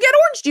 Yes, you get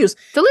orange juice.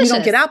 Delicious. You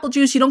don't get apple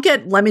juice. You don't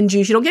get lemon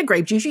juice. You don't get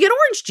grape juice. You get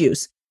orange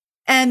juice.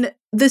 And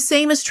the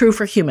same is true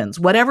for humans.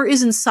 Whatever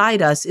is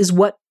inside us is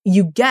what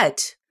you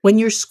get when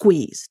you're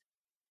squeezed.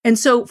 And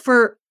so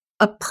for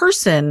a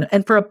person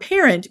and for a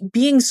parent,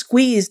 being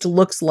squeezed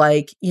looks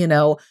like,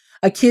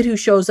 a kid who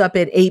shows up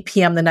at 8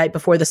 p.m. the night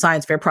before the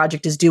science fair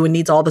project is due and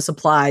needs all the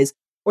supplies,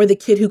 or the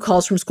kid who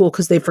calls from school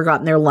because they've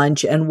forgotten their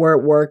lunch and we're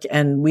at work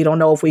and we don't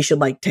know if we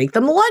should take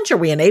them to lunch. Are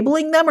we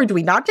enabling them or do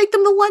we not take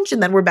them to lunch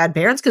and then we're bad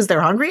parents because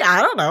they're hungry?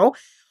 I don't know.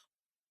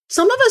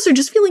 Some of us are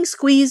just feeling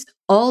squeezed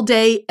all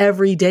day,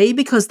 every day,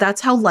 because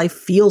that's how life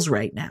feels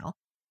right now.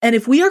 And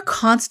if we are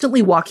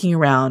constantly walking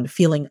around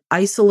feeling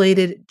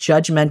isolated,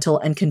 judgmental,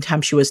 and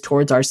contemptuous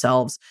towards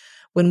ourselves,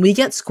 when we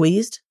get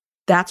squeezed,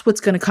 that's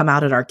what's going to come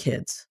out at our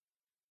kids.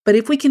 But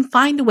if we can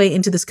find a way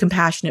into this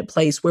compassionate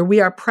place where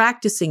we are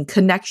practicing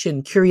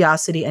connection,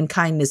 curiosity, and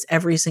kindness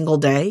every single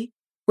day,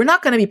 we're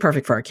not going to be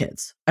perfect for our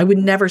kids. I would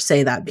never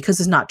say that because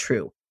it's not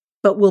true,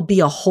 but we'll be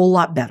a whole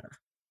lot better.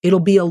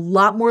 It'll be a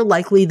lot more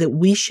likely that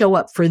we show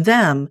up for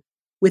them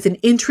with an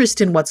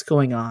interest in what's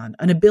going on,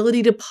 an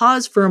ability to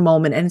pause for a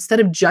moment, and instead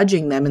of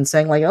judging them and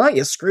saying oh,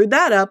 you screwed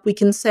that up, we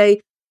can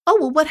say, oh,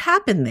 well, what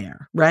happened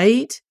there,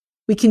 right?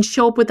 We can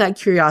show up with that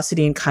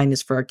curiosity and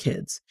kindness for our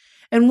kids.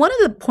 And one of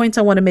the points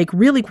I want to make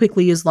really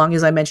quickly, as long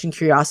as I mention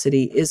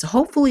curiosity, is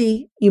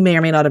hopefully you may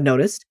or may not have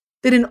noticed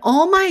that in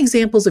all my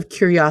examples of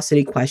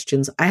curiosity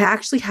questions, I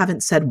actually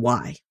haven't said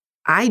why.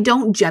 I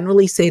don't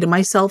generally say to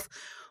myself,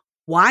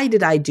 why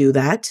did I do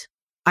that?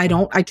 I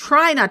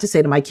try not to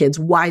say to my kids,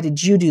 why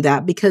did you do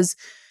that? Because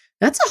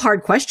that's a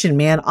hard question,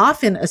 man.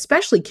 Often,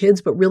 especially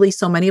kids, but really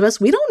so many of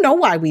us, we don't know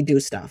why we do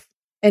stuff.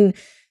 And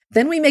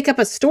then we make up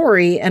a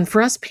story. And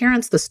for us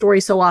parents, the story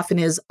so often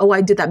is, oh,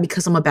 I did that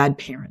because I'm a bad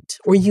parent,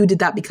 or you did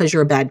that because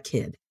you're a bad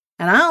kid.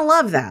 And I don't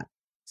love that.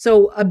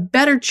 So a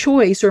better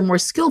choice or a more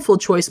skillful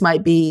choice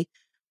might be,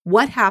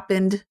 what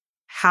happened?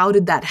 How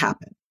did that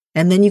happen?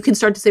 And then you can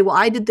start to say, well,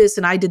 I did this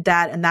and I did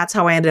that, and that's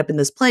how I ended up in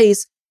this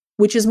place,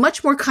 which is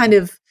much more kind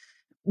of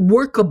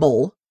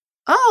workable.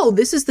 Oh,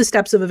 this is the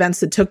steps of events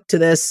that took to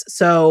this.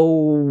 So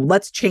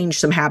let's change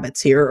some habits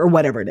here or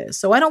whatever it is.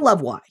 So I don't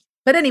love why.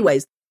 But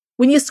anyways,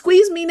 when you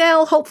squeeze me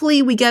now,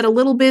 hopefully we get a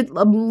little bit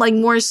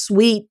more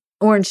sweet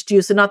orange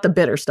juice and not the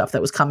bitter stuff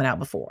that was coming out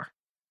before.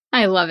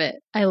 I love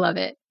it. I love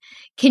it.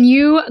 Can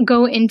you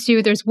go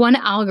into, there's one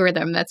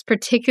algorithm that's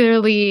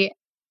particularly,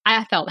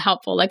 I felt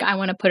helpful. I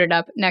want to put it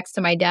up next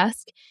to my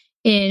desk.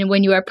 In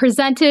when you are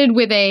presented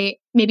with a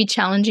maybe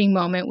challenging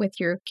moment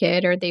with your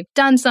kid, or they've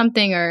done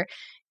something, or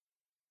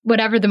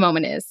whatever the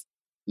moment is,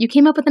 you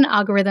came up with an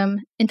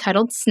algorithm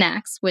entitled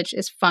Snacks, which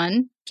is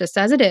fun, just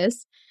as it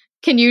is.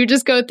 Can you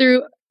just go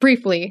through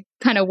briefly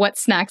kind of what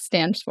SNACK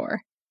stands for.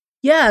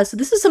 Yeah, so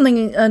this is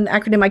an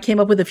acronym I came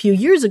up with a few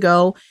years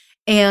ago,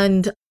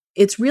 and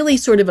it's really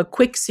sort of a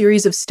quick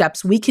series of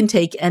steps we can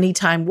take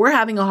anytime we're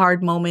having a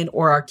hard moment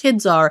or our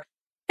kids are.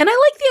 And I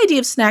like the idea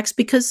of snacks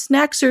because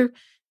snacks are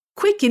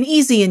quick and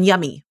easy and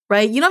yummy,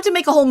 right? You don't have to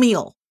make a whole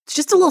meal. It's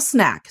just a little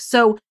snack.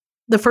 So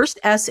the first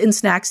S in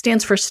snack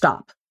stands for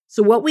stop.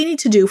 So what we need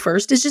to do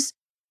first is just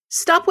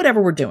stop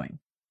whatever we're doing.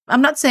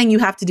 I'm not saying you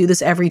have to do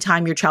this every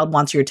time your child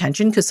wants your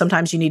attention, because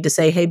sometimes you need to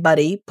say, hey,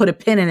 buddy, put a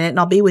pin in it and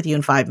I'll be with you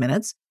in 5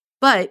 minutes.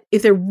 But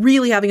if they're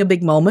really having a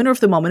big moment, or if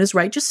the moment is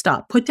right, just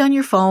stop. Put down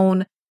your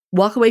phone,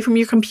 walk away from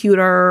your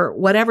computer,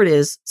 whatever it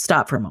is,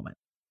 stop for a moment.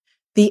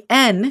 The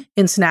N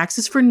in snacks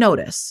is for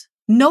notice.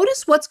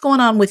 Notice what's going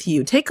on with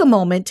you. Take a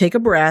moment, take a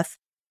breath,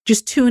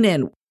 just tune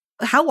in.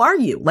 How are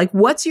you? Like,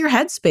 what's your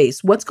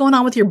headspace? What's going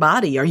on with your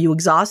body? Are you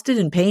exhausted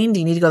and pain? Do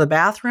you need to go to the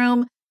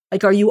bathroom?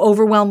 Like, are you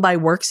overwhelmed by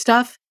work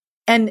stuff?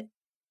 And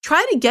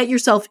try to get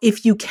yourself,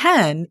 if you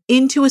can,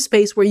 into a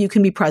space where you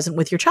can be present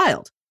with your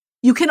child.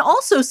 You can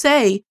also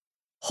say,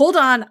 hold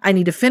on, I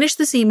need to finish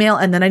this email,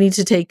 and then I need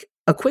to take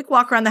a quick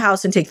walk around the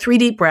house and take 3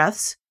 deep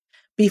breaths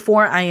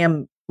before I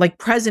am like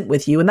present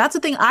with you. And that's the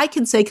thing I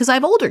can say because I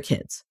have older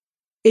kids.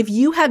 If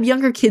you have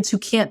younger kids who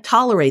can't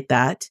tolerate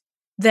that,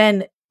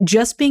 then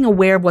just being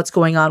aware of what's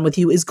going on with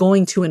you is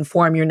going to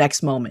inform your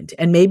next moment.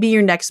 And maybe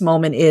your next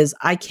moment is,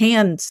 I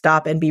can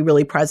stop and be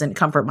really present,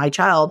 comfort my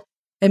child.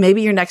 And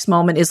maybe your next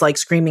moment is like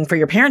screaming for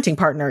your parenting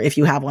partner if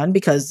you have one,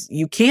 because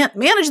you can't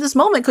manage this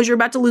moment because you're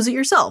about to lose it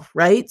yourself,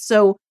 right?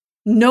 So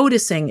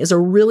noticing is a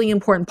really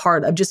important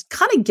part of just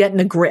kind of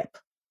getting a grip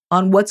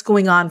on what's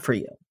going on for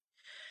you.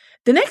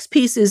 The next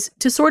piece is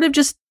to sort of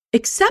just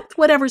accept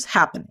whatever's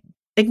happening.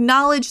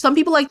 Acknowledge. Some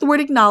people like the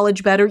word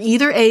acknowledge better.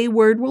 Either a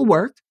word will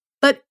work.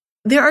 But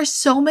there are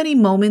so many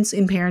moments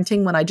in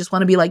parenting when I just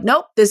want to be like,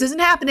 nope, this isn't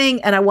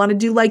happening. And I want to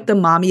do like the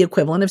mommy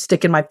equivalent of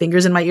sticking my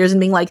fingers in my ears and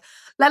being like,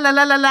 la, la,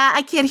 la, la, la,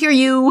 I can't hear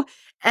you.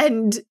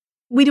 And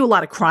we do a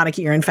lot of chronic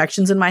ear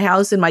infections in my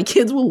house, and my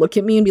kids will look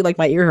at me and be like,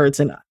 my ear hurts.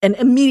 And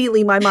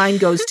immediately my mind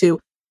goes to,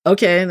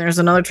 okay, and there's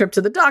another trip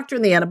to the doctor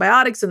and the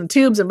antibiotics and the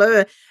tubes and blah,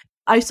 blah,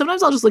 blah.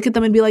 Sometimes I'll just look at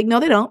them and be like, no,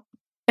 they don't.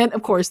 And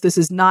of course, this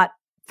is not,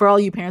 for all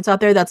you parents out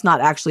there, that's not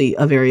actually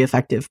a very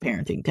effective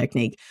parenting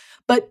technique.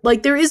 But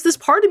like, there is this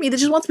part of me that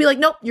just wants to be like,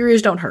 nope, your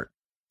ears don't hurt.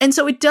 And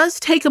so it does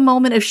take a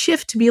moment of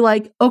shift to be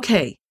like,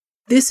 okay,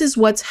 this is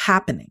what's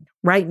happening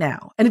right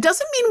now. And it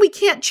doesn't mean we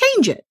can't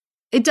change it.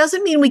 It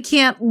doesn't mean we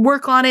can't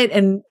work on it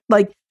and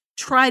like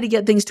try to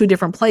get things to a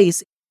different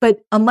place.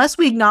 But unless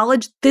we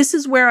acknowledge this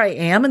is where I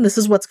am and this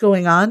is what's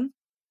going on,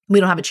 we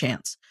don't have a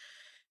chance.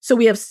 So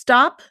we have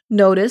stop,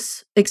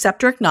 notice,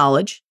 accept or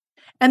acknowledge.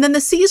 And then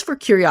the C is for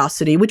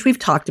curiosity, which we've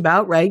talked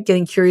about, right?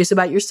 Getting curious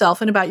about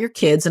yourself and about your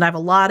kids. And I have a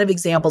lot of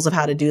examples of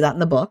how to do that in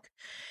the book.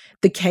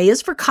 The K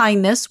is for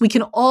kindness. We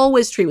can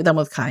always treat them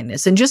with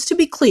kindness. And just to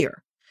be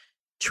clear,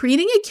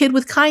 treating a kid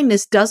with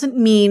kindness doesn't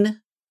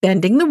mean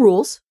bending the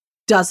rules,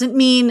 doesn't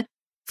mean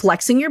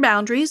flexing your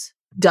boundaries,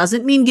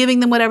 doesn't mean giving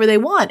them whatever they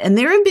want. And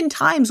there have been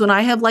times when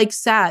I have like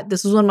sat,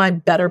 this is one of my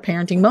better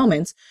parenting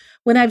moments,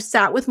 when I've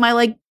sat with my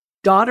like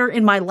daughter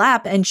in my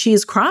lap and she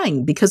is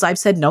crying because I've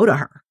said no to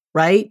her,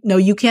 right? No,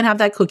 you can't have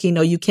that cookie.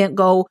 No, you can't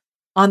go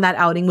on that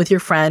outing with your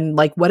friend.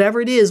 Like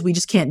whatever it is, we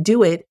just can't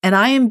do it. And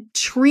I am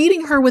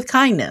treating her with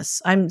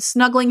kindness. I'm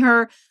snuggling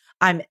her.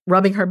 I'm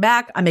rubbing her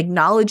back. I'm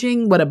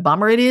acknowledging what a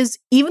bummer it is,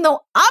 even though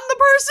I'm the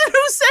person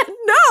who said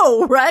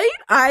no, right?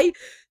 I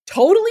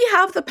totally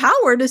have the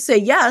power to say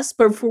yes,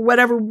 but for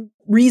whatever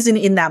reason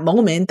in that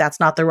moment, that's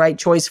not the right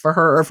choice for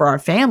her or for our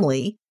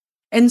family.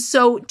 And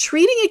so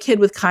treating a kid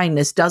with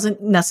kindness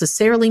doesn't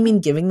necessarily mean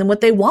giving them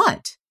what they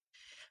want.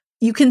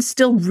 You can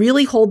still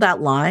really hold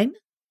that line,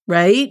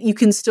 right? You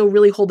can still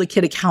really hold a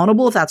kid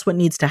accountable if that's what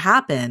needs to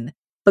happen.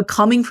 But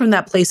coming from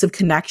that place of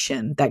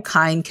connection, that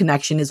kind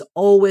connection is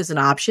always an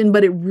option,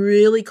 but it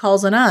really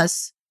calls on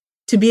us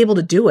to be able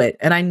to do it.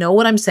 And I know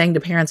what I'm saying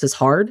to parents is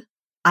hard.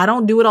 I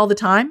don't do it all the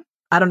time.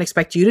 I don't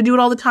expect you to do it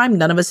all the time.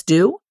 None of us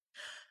do,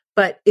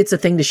 but it's a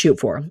thing to shoot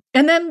for.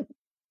 And then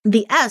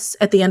the S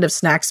at the end of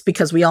snacks,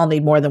 because we all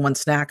need more than one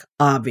snack,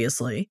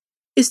 obviously,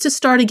 is to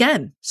start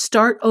again,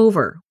 start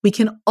over. We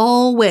can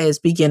always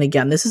begin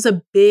again. This is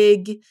a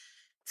big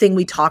thing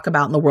we talk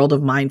about in the world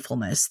of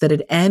mindfulness, that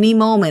at any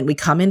moment we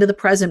come into the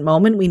present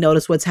moment, we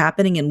notice what's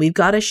happening and we've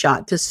got a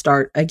shot to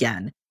start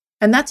again.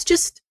 And that's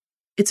just,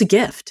 it's a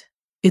gift.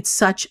 It's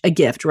such a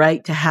gift,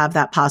 right? To have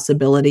that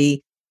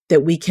possibility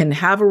that we can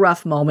have a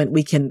rough moment,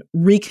 we can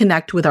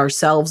reconnect with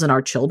ourselves and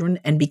our children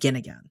and begin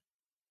again.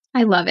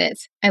 I love it.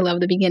 I love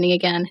the beginning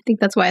again. I think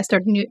that's why I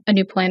start a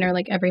new planner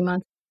like every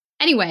month.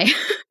 Anyway,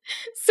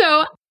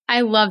 so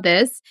I love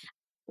this.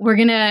 We're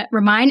going to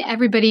remind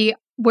everybody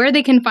where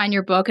they can find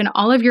your book and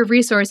all of your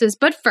resources.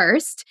 But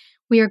first,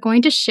 we are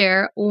going to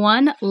share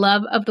one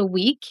love of the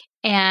week.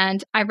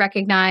 And I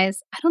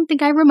recognize, I don't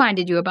think I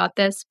reminded you about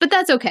this, but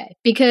that's okay,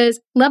 because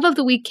love of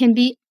the week can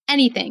be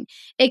anything.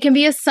 It can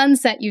be a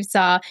sunset you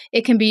saw.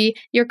 It can be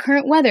your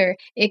current weather.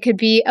 It could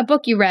be a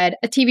book you read,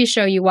 a TV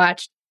show you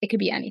watched. It could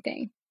be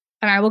anything.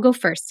 and I will go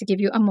first to give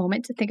you a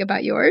moment to think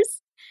about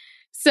yours.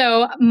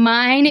 So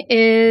mine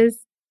is,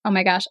 oh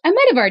my gosh, I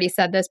might have already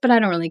said this, but I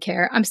don't really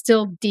care. I'm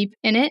still deep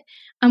in it.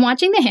 I'm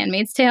watching The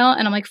Handmaid's Tale,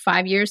 and I'm like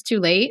 5 years too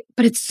late,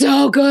 but it's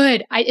so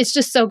good. It's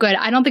just so good.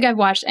 I don't think I've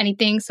watched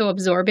anything so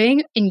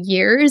absorbing in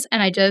years,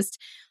 and I just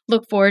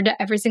look forward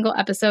to every single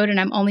episode, and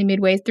I'm only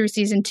midway through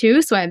season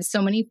 2, so I have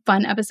so many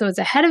fun episodes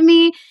ahead of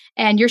me,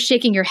 and you're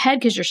shaking your head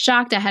because you're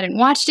shocked I hadn't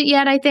watched it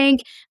yet, I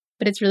think,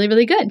 but it's really,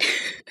 really good.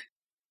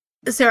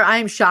 Sarah, I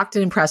am shocked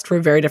and impressed for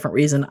a very different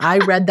reason. I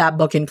read that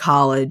book in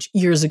college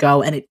years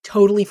ago, and it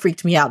totally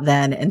freaked me out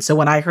then. And so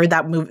when I heard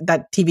that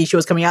TV show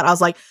was coming out, I was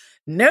like,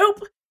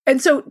 nope.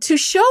 And so to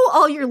show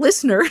all your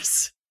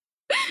listeners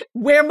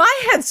where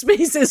my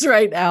headspace is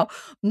right now,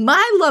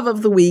 my love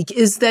of the week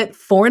is that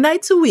 4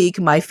 nights a week,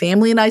 my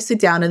family and I sit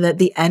down, and at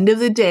the end of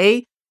the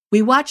day,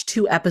 we watch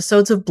 2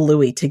 episodes of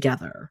Bluey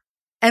together.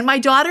 And my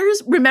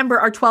daughters, remember,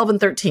 are 12 and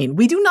 13.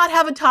 We do not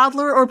have a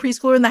toddler or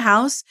preschooler in the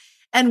house.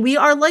 And we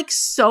are like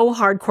so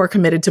hardcore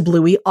committed to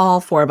Bluey, all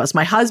 4 of us.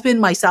 My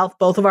husband, myself,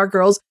 both of our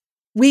girls.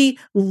 We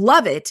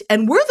love it.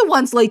 And we're the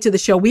ones late to the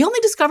show. We only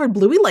discovered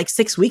Bluey like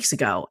 6 weeks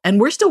ago.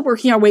 And we're still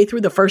working our way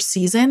through the first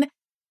season.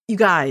 You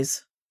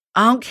guys,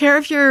 I don't care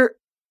if you're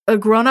a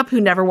grown-up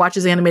who never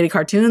watches animated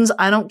cartoons.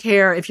 I don't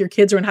care if your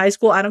kids are in high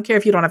school. I don't care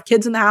if you don't have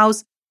kids in the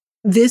house.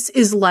 This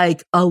is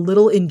like a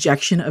little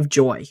injection of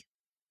joy.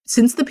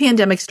 Since the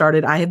pandemic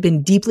started, I have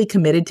been deeply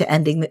committed to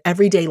ending the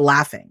everyday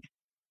laughing.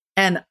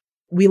 And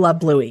we love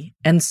Bluey.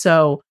 And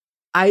so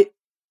I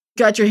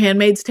got your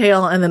Handmaid's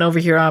Tale, and then over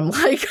here I'm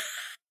like,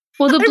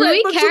 well, the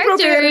Bluey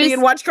characters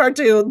and watch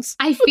cartoons.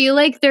 I feel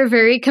like they're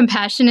very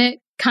compassionate,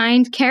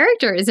 kind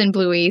characters in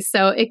Bluey.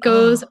 So it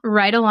goes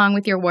right along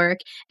with your work.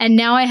 And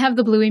now I have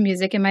the Bluey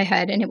music in my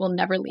head, and it will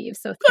never leave.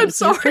 So thank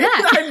you for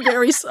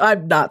that.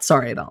 I'm not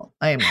sorry at all.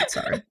 I am not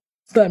sorry.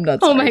 I'm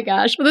not sorry. Oh my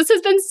gosh. Well, this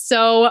has been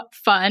so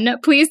fun.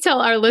 Please tell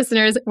our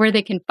listeners where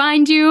they can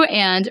find you,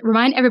 and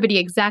remind everybody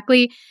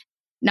exactly,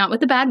 not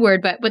with the bad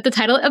word, but what the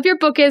title of your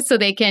book is, so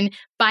they can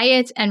buy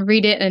it and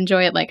read it and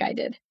enjoy it like I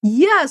did.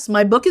 Yes,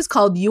 my book is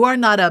called You Are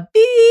Not a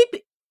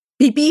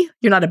Beepy.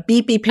 You're Not a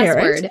Beepy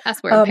Parent.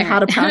 S word parent. How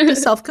to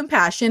Practice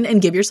Self-Compassion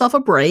and Give Yourself a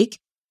Break.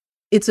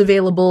 It's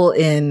available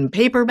in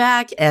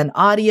paperback and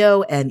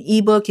audio and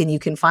ebook, and you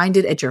can find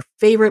it at your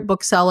favorite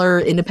bookseller,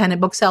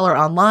 independent bookseller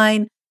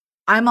online.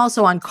 I'm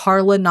also on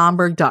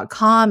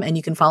carlanaumburg.com, and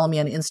you can follow me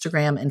on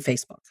Instagram and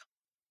Facebook.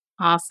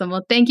 Awesome.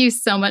 Well, thank you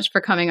so much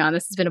for coming on.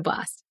 This has been a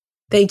blast.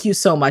 Thank you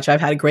so much. I've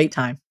had a great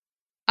time.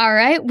 All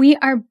right. We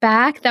are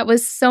back. That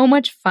was so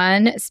much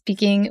fun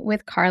speaking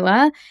with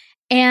Carla.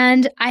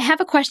 And I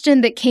have a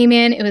question that came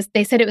in.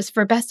 They said it was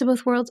for Best of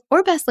Both Worlds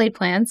or Best Laid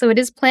Plan. So it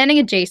is planning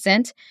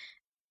adjacent.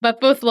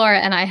 But both Laura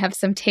and I have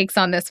some takes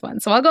on this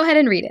one. So I'll go ahead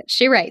and read it.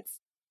 She writes,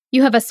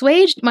 "You have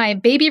assuaged my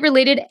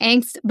baby-related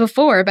angst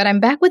before, but I'm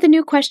back with a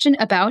new question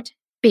about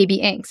baby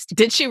angst."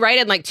 Did she write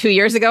it like 2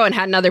 years ago and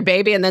had another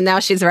baby, and then now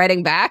she's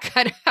writing back?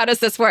 How does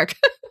this work?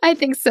 I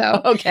think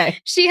so. Okay.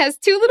 She has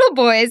 2 little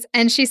boys,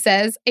 and she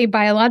says, a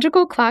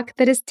biological clock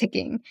that is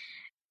ticking.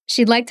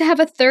 She'd like to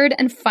have a 3rd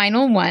and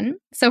final one,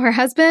 so her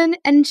husband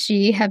and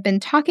she have been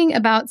talking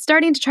about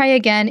starting to try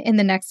again in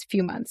the next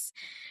few months.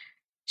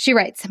 She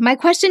writes, "My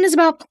question is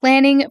about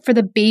planning for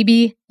the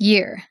baby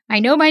year. I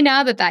know by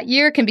now that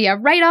year can be a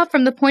write-off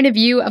from the point of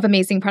view of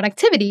amazing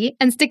productivity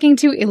and sticking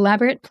to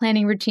elaborate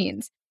planning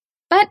routines.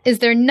 But is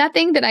there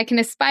nothing that I can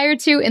aspire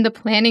to in the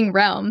planning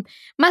realm?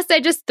 Must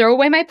I just throw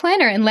away my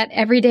planner and let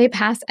every day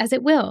pass as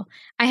it will?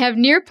 I have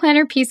near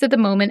planner peace at the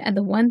moment, and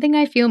the one thing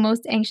I feel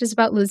most anxious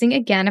about losing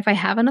again if I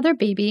have another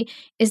baby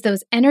is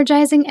those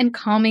energizing and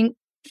calming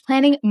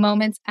planning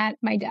moments at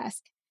my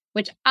desk."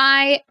 Which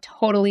I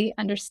totally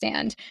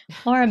understand.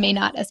 Laura may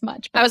not as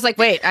much. I was like,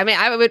 wait, I mean,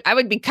 I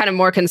would be kind of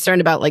more concerned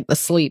about like the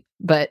sleep,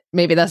 but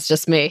maybe that's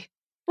just me.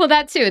 Well,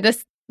 that too.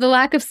 The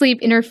lack of sleep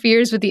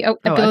interferes with the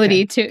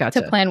ability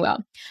to plan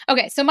well.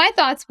 Okay, so my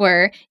thoughts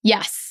were,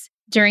 yes,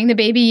 during the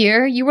baby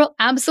year, you will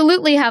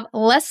absolutely have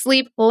less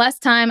sleep, less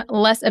time,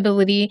 less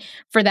ability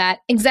for that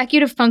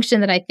executive function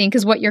that I think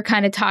is what you're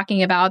kind of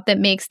talking about that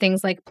makes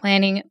things like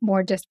planning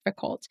more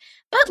difficult.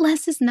 But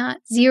less is not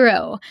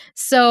 0.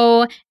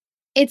 So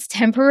it's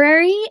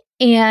temporary,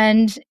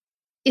 and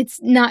it's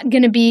not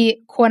going to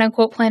be quote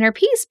unquote planner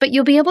peace, but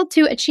you'll be able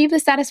to achieve the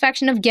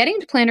satisfaction of getting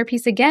to planner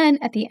peace again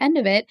at the end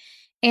of it.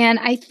 And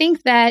I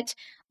think that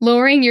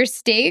lowering your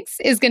stakes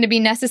is going to be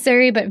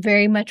necessary, but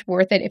very much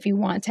worth it if you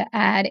want to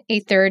add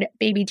a 3rd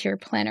baby to your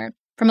planner.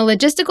 From a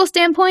logistical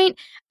standpoint,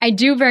 I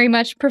do very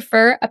much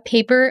prefer a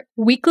paper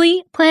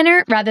weekly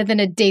planner rather than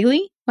a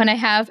daily when I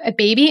have a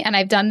baby. And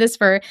I've done this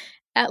for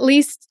at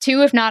least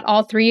 2, if not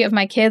all 3 of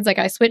my kids. Like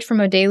I switched from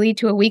a daily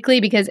to a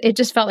weekly because it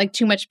just felt like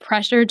too much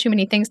pressure, too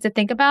many things to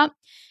think about.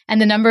 And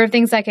the number of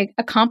things I could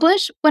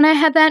accomplish when I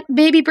had that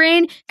baby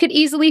brain could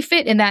easily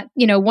fit in that,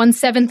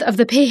 1/7 of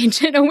the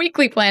page in a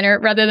weekly planner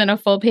rather than a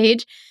full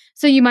page.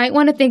 So you might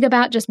want to think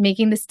about just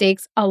making the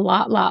stakes a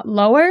lot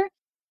lower.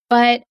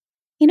 But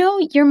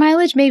your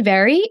mileage may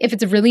vary. If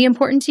it's really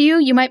important to you,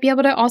 you might be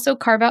able to also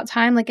carve out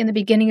time like in the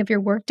beginning of your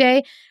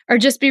workday, or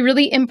just be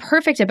really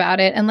imperfect about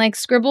it and like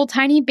scribble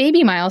tiny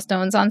baby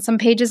milestones on some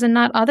pages and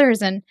not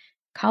others and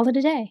call it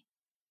a day.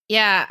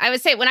 Yeah, I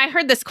would say when I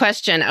heard this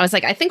question, I was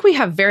like, I think we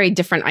have very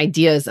different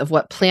ideas of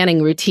what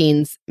planning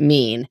routines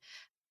mean,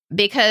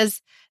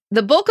 because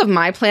the bulk of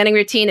my planning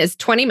routine is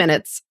 20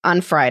 minutes on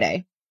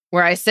Friday,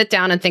 where I sit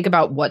down and think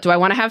about what do I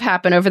want to have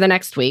happen over the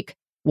next week?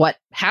 What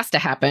has to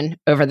happen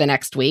over the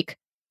next week?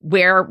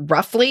 Where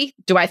roughly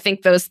do I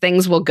think those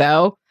things will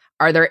go?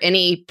 Are there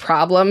any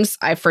problems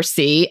I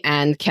foresee?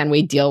 And can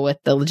we deal with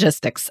the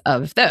logistics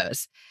of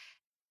those?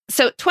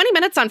 So 20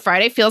 minutes on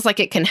Friday feels like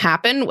it can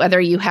happen whether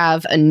you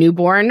have a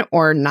newborn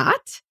or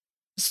not.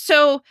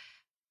 So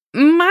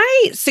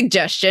my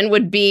suggestion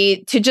would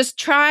be to just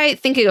try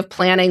thinking of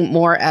planning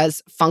more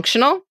as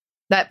functional.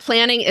 That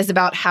planning is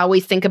about how we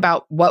think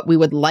about what we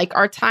would like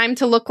our time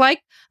to look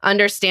like,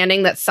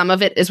 understanding that some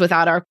of it is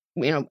without our,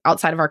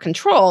 outside of our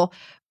control,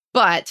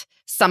 but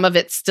some of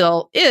it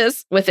still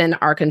is within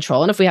our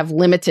control. And if we have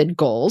limited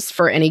goals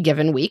for any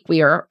given week,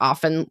 we are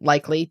often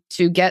likely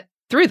to get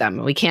through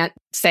them. We can't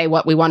say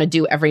what we want to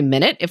do every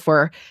minute if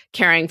we're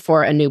caring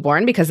for a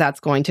newborn, because that's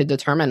going to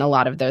determine a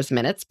lot of those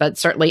minutes. But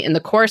certainly in the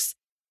course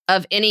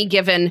of any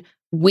given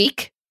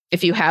week,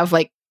 if you have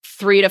like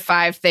 3 to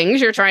 5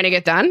 things you're trying to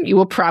get done, you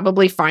will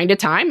probably find a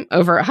time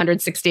over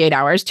 168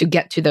 hours to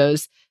get to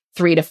those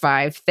 3 to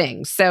 5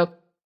 things. So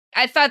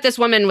I thought this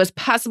woman was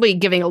possibly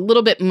giving a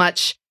little bit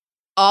much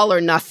all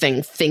or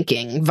nothing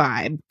thinking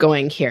vibe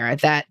going here,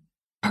 that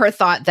her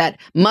thought that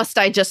must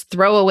I just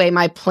throw away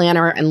my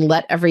planner and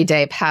let every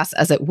day pass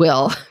as it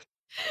will?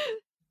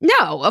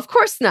 No, of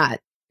course not.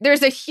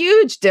 There's a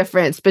huge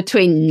difference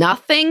between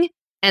nothing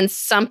and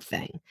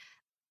something.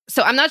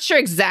 So I'm not sure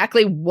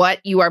exactly what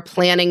you are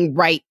planning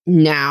right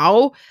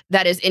now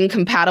that is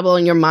incompatible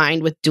in your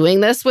mind with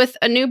doing this with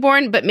a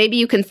newborn, but maybe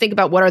you can think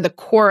about what are the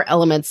core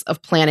elements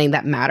of planning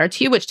that matter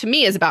to you, which to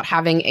me is about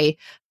having a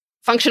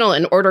functional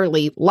and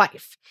orderly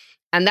life.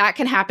 And that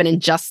can happen in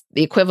just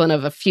the equivalent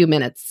of a few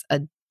minutes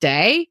a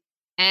day.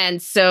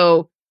 And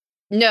so,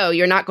 no,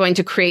 you're not going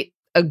to create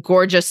a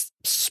gorgeous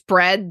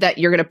spread that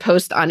you're going to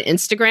post on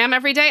Instagram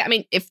every day. I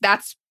mean, if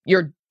that's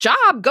your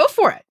job, go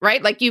for it,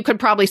 right? Like you could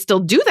probably still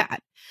do that.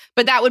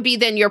 But that would be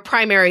then your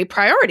primary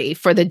priority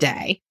for the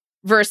day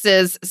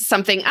versus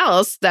something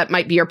else that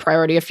might be your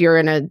priority if you're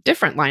in a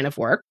different line of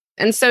work.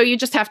 And so you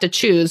just have to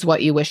choose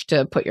what you wish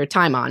to put your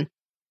time on.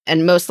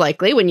 And most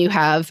likely when you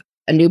have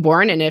a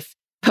newborn, and if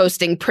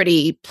posting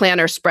pretty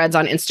planner spreads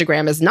on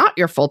Instagram is not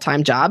your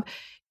full-time job,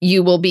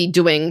 you will be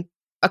doing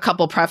a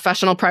couple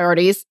professional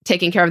priorities,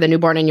 taking care of the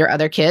newborn and your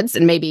other kids,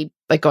 and maybe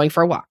like going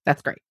for a walk.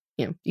 That's great.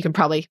 You can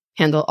probably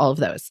handle all of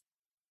those.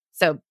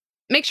 So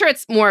make sure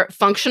it's more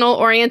functional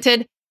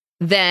oriented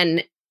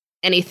than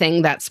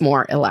anything that's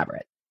more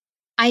elaborate.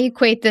 I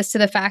equate this to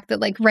the fact that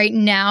like right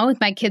now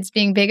with my kids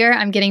being bigger,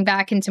 I'm getting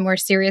back into more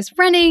serious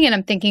running and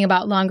I'm thinking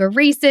about longer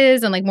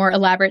races and like more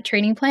elaborate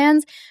training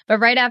plans. But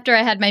right after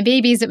I had my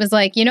babies, it was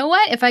like, you know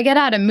what? If I get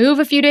out and move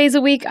a few days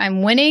a week,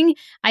 I'm winning.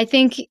 I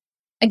think,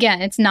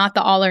 again, it's not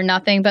the all or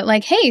nothing, but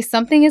like, hey,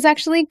 something is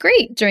actually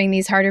great during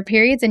these harder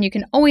periods and you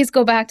can always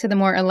go back to the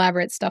more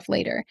elaborate stuff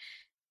later.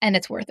 And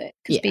it's worth it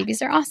because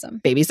babies are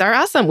awesome. Babies are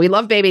awesome. We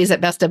love babies at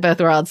Best of Both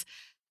Worlds.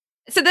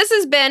 So this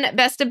has been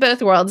Best of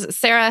Both Worlds.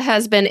 Sarah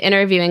has been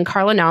interviewing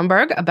Carla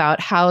Naumburg about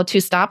how to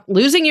stop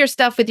losing your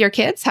stuff with your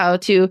kids, how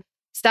to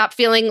stop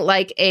feeling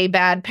like a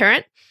bad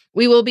parent.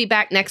 We will be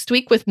back next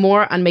week with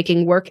more on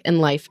making work and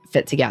life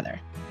fit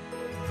together.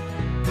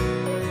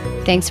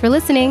 Thanks for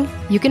listening.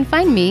 You can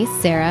find me,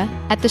 Sarah,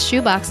 at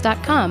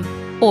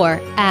theshoebox.com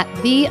or at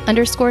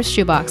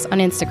 @the_shoebox on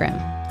Instagram.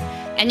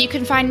 And you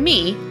can find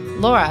me,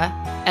 Laura,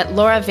 at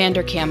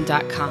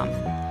lauravanderkam.com.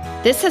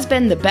 This has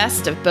been the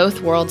Best of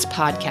Both Worlds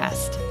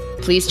podcast.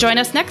 Please join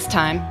us next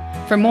time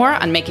for more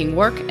on making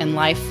work and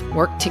life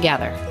work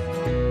together.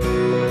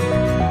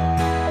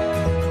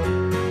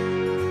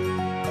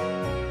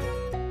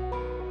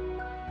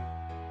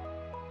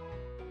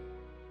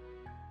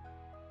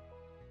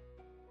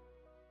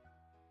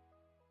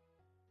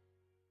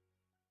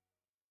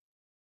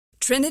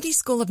 Trinity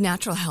School of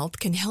Natural Health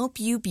can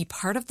help you be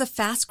part of the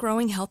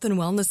fast-growing health and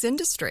wellness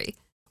industry.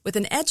 With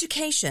an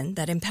education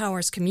that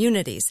empowers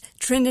communities,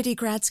 Trinity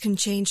grads can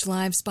change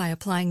lives by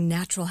applying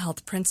natural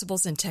health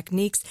principles and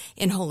techniques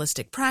in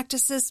holistic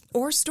practices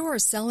or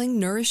stores selling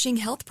nourishing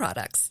health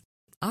products.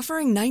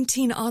 Offering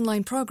 19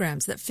 online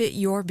programs that fit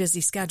your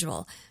busy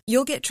schedule,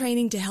 you'll get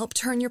training to help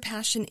turn your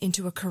passion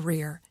into a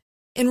career.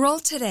 Enroll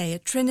today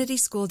at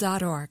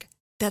trinityschool.org.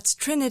 That's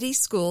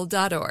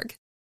trinityschool.org.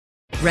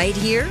 Right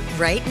here,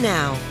 right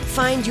now.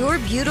 Find your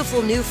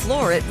beautiful new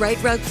floor at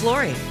Right Rug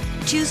Flooring.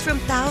 Choose from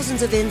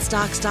thousands of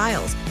in-stock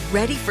styles,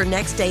 ready for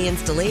next day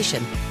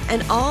installation,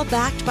 and all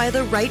backed by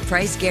the right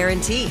price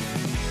guarantee.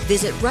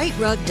 Visit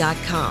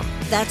rightrug.com.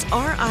 That's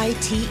RITERUG.com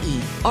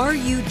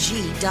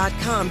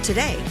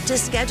today to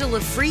schedule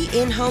a free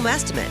in-home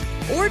estimate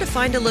or to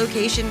find a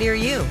location near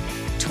you.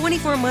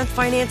 24-month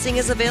financing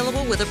is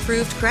available with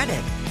approved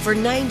credit. For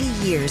 90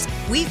 years,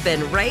 we've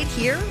been right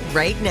here,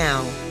 right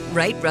now.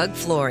 Right Rug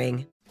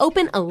Flooring.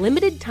 Open a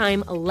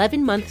limited-time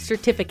 11-month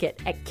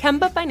certificate at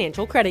Kemba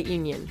Financial Credit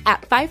Union.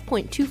 At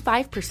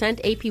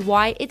 5.25%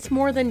 APY, it's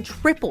more than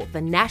triple the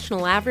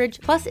national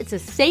average, plus it's a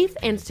safe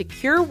and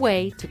secure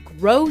way to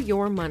grow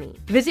your money.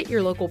 Visit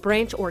your local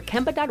branch or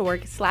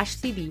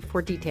kemba.org/cb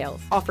for details.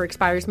 Offer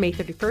expires May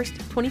 31st,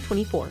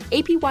 2024.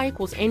 APY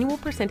equals annual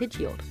percentage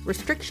yield.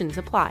 Restrictions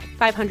apply.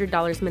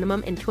 $500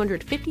 minimum and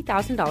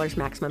 $250,000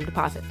 maximum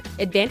deposit.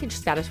 Advantage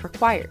status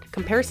required.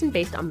 Comparison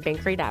based on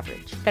bank rate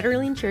average.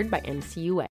 Federally insured by NCUA.